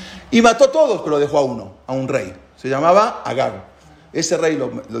matar? Y mató a todos, pero dejó a un rey. Se llamaba Agag. Ese rey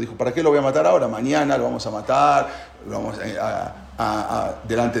lo dijo, ¿para qué lo voy a matar ahora? Mañana lo vamos a matar, lo vamos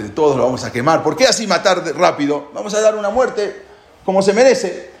delante de todos, lo vamos a quemar. ¿Por qué así matar rápido? Vamos a dar una muerte como se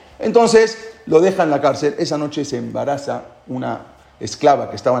merece. Entonces lo deja en la cárcel. Esa noche se embaraza una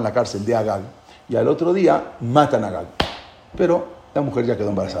esclava que estaba en la cárcel de Agag. Y al otro día matan a Agag. Pero la mujer ya quedó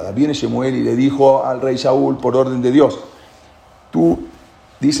embarazada. Viene Shemuel y le dijo al rey Shaul, por orden de Dios, tú,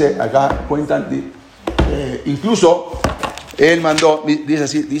 dice acá, cuentan, incluso él mandó,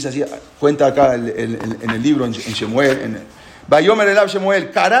 dice así, cuenta acá en el libro, en Shemuel, Vayomer elav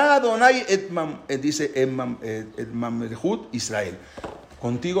Shemuel, Kará Adonai dice, et mamlechut Israel.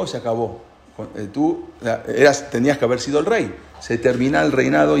 Contigo se acabó. Tú tenías que haber sido el rey. Se termina el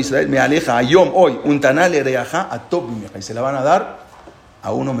reinado de Israel. Me aleja a Yom hoy. Un tanale reajá a top. Y se la van a dar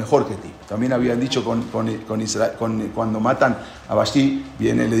a uno mejor que ti. También habían dicho cuando matan a Vashti,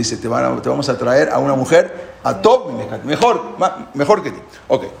 viene y le dice, te vamos a traer a una mujer, a Tob, mejor que ti.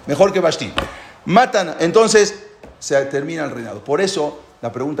 Ok, mejor que Vashti. Matan, entonces se termina el reinado. Por eso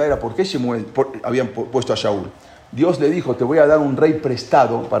la pregunta era, ¿por qué Shemuel habían puesto a Shaul? Dios le dijo, te voy a dar un rey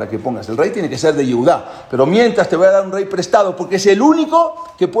prestado para que pongas. El rey tiene que ser de Yehudá, pero mientras te voy a dar un rey prestado, porque es el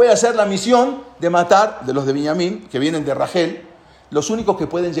único que puede hacer la misión de matar, de los de Binyamin, que vienen de Rachel, los únicos que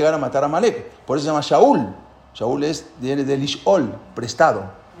pueden llegar a matar a Amalek. Por eso se llama Shaul. Shaul viene de Lishol, prestado.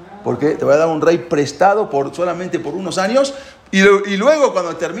 Porque te voy a dar un rey prestado solamente por unos años, y luego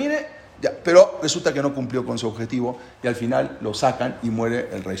cuando termine... Ya, pero resulta que no cumplió con su objetivo y al final lo sacan y muere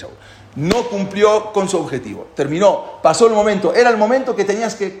el rey Saúl. No cumplió con su objetivo. Terminó, pasó el momento. Era el momento que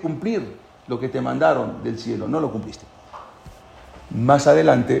tenías que cumplir lo que te mandaron del cielo. No lo cumpliste. Más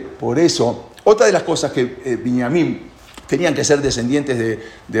adelante, por eso, otra de las cosas que Binyamin tenían que ser descendientes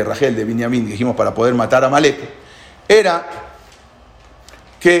de Rachel, de Binyamin, dijimos, para poder matar a Amalek, era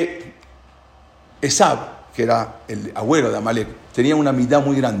que Esab, que era el abuelo de Amalek, tenía una midá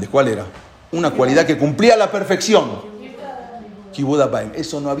muy grande. ¿Cuál era? Una cualidad que cumplía a la perfección. Kibud Abaim.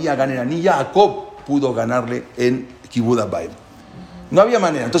 Eso no había manera. Ni Jacob pudo ganarle en Kibud Abaim. No había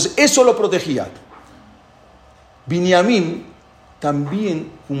manera. Entonces, eso lo protegía. Binyamin también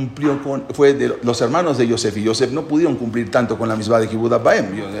fue de los hermanos de Yosef. Y Yosef no pudieron cumplir tanto con la misma de Kibud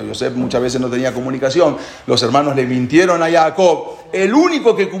Abaim. Yosef muchas veces no tenía comunicación. Los hermanos le mintieron a Jacob. El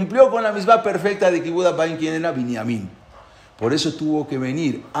único que cumplió con la misma perfecta de Kibud Abaim, ¿quién era? Binyamin. Por eso tuvo que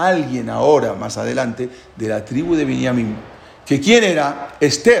venir alguien ahora, más adelante, de la tribu de Binyamin. ¿Que quién era?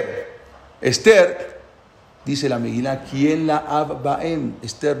 Esther. Esther, dice la Megilá, ¿quién la Abbaem?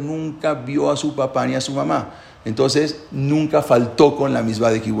 Esther nunca vio a su papá ni a su mamá. Entonces, nunca faltó con la misma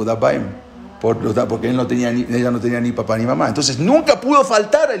de Kibud Abaim. Porque ella no tenía ni papá ni mamá. Entonces, nunca pudo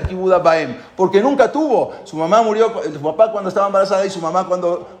faltar el Kibud Abaim. Porque nunca tuvo. Su mamá murió, su papá cuando estaba embarazada y su mamá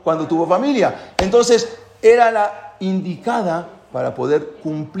cuando tuvo familia. Entonces, era la indicada para poder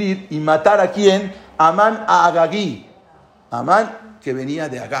cumplir y matar a quién? Amán a Agagí. Amán que venía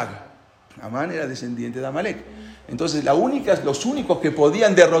de Agag. Amán era descendiente de Amalek. Entonces los únicos que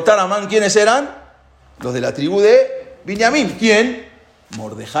podían derrotar a Amán, ¿quiénes eran? Los de la tribu de Binyamin. ¿Quién?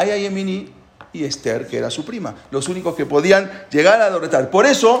 Mordejai Yemini y Esther, que era su prima. Los únicos que podían llegar a derrotar. Por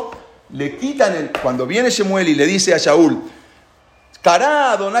eso le quitan cuando viene Shemuel y le dice a Shaul,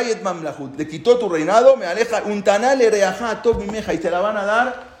 Kará Adonai et mamlahut, le quitó tu reinado, me aleja, un tanale reajá top mimeja, y te la van a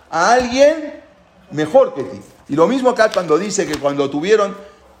dar a alguien mejor que ti. Y lo mismo acá cuando dice que cuando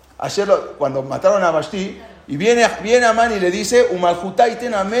cuando mataron a Vashti, y viene Amán y le dice, umalhutá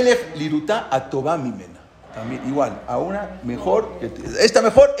iten amelech lirutá atobá mimena. También igual, a una mejor que ti. Esta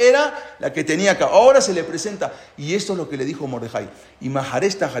mejor era la que tenía acá. Ahora se le presenta, y esto es lo que le dijo Mordejai, y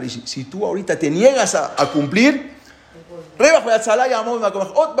maharesta harishi, si tú ahorita te niegas a cumplir,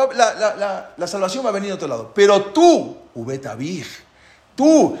 la salvación va a venir de otro lado. Pero tú,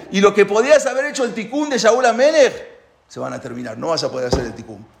 tú, y lo que podías haber hecho el tikkun de Shaul Amelech, se van a terminar. No vas a poder hacer el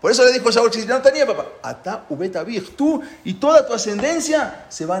tikkun. Por eso le dijo Shaul, si no tenía papá, Atá ubetavich, tú y toda tu ascendencia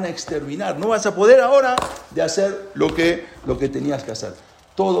se van a exterminar. No vas a poder ahora de hacer lo que tenías que hacer.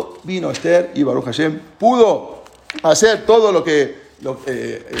 Todo vino Esther y Baruch Hashem pudo hacer todo lo que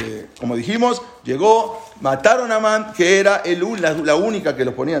como dijimos, llegó, mataron a Amán, que era la única que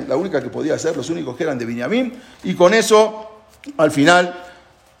los ponían, la única que podía hacer, los únicos que eran de Binyamin, y con eso, al final,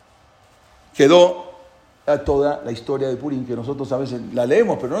 quedó toda la historia de Purim, que nosotros a veces la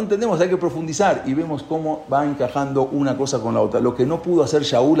leemos, pero no entendemos, hay que profundizar, y vemos cómo va encajando una cosa con la otra. Lo que no pudo hacer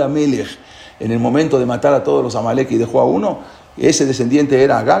Shaul Amelech en el momento de matar a todos los Amalek y dejó a uno, ese descendiente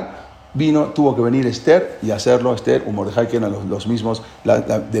era Agag. Tuvo que venir Esther y hacerlo, Esther o Mordejai, que eran los mismos,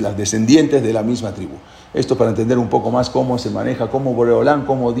 de las descendientes de la misma tribu. Esto para entender un poco más cómo se maneja, cómo Boreolán,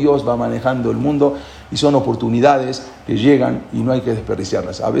 cómo Dios va manejando el mundo, y son oportunidades que llegan y no hay que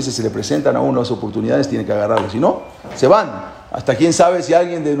desperdiciarlas. A veces se le presentan a uno las oportunidades, tiene que agarrarlas, si no, se van. Hasta quién sabe si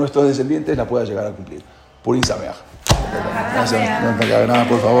alguien de nuestros descendientes la pueda llegar a cumplir. Purim Sebastian. Gracias. No te hagas nada,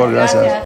 por favor, gracias.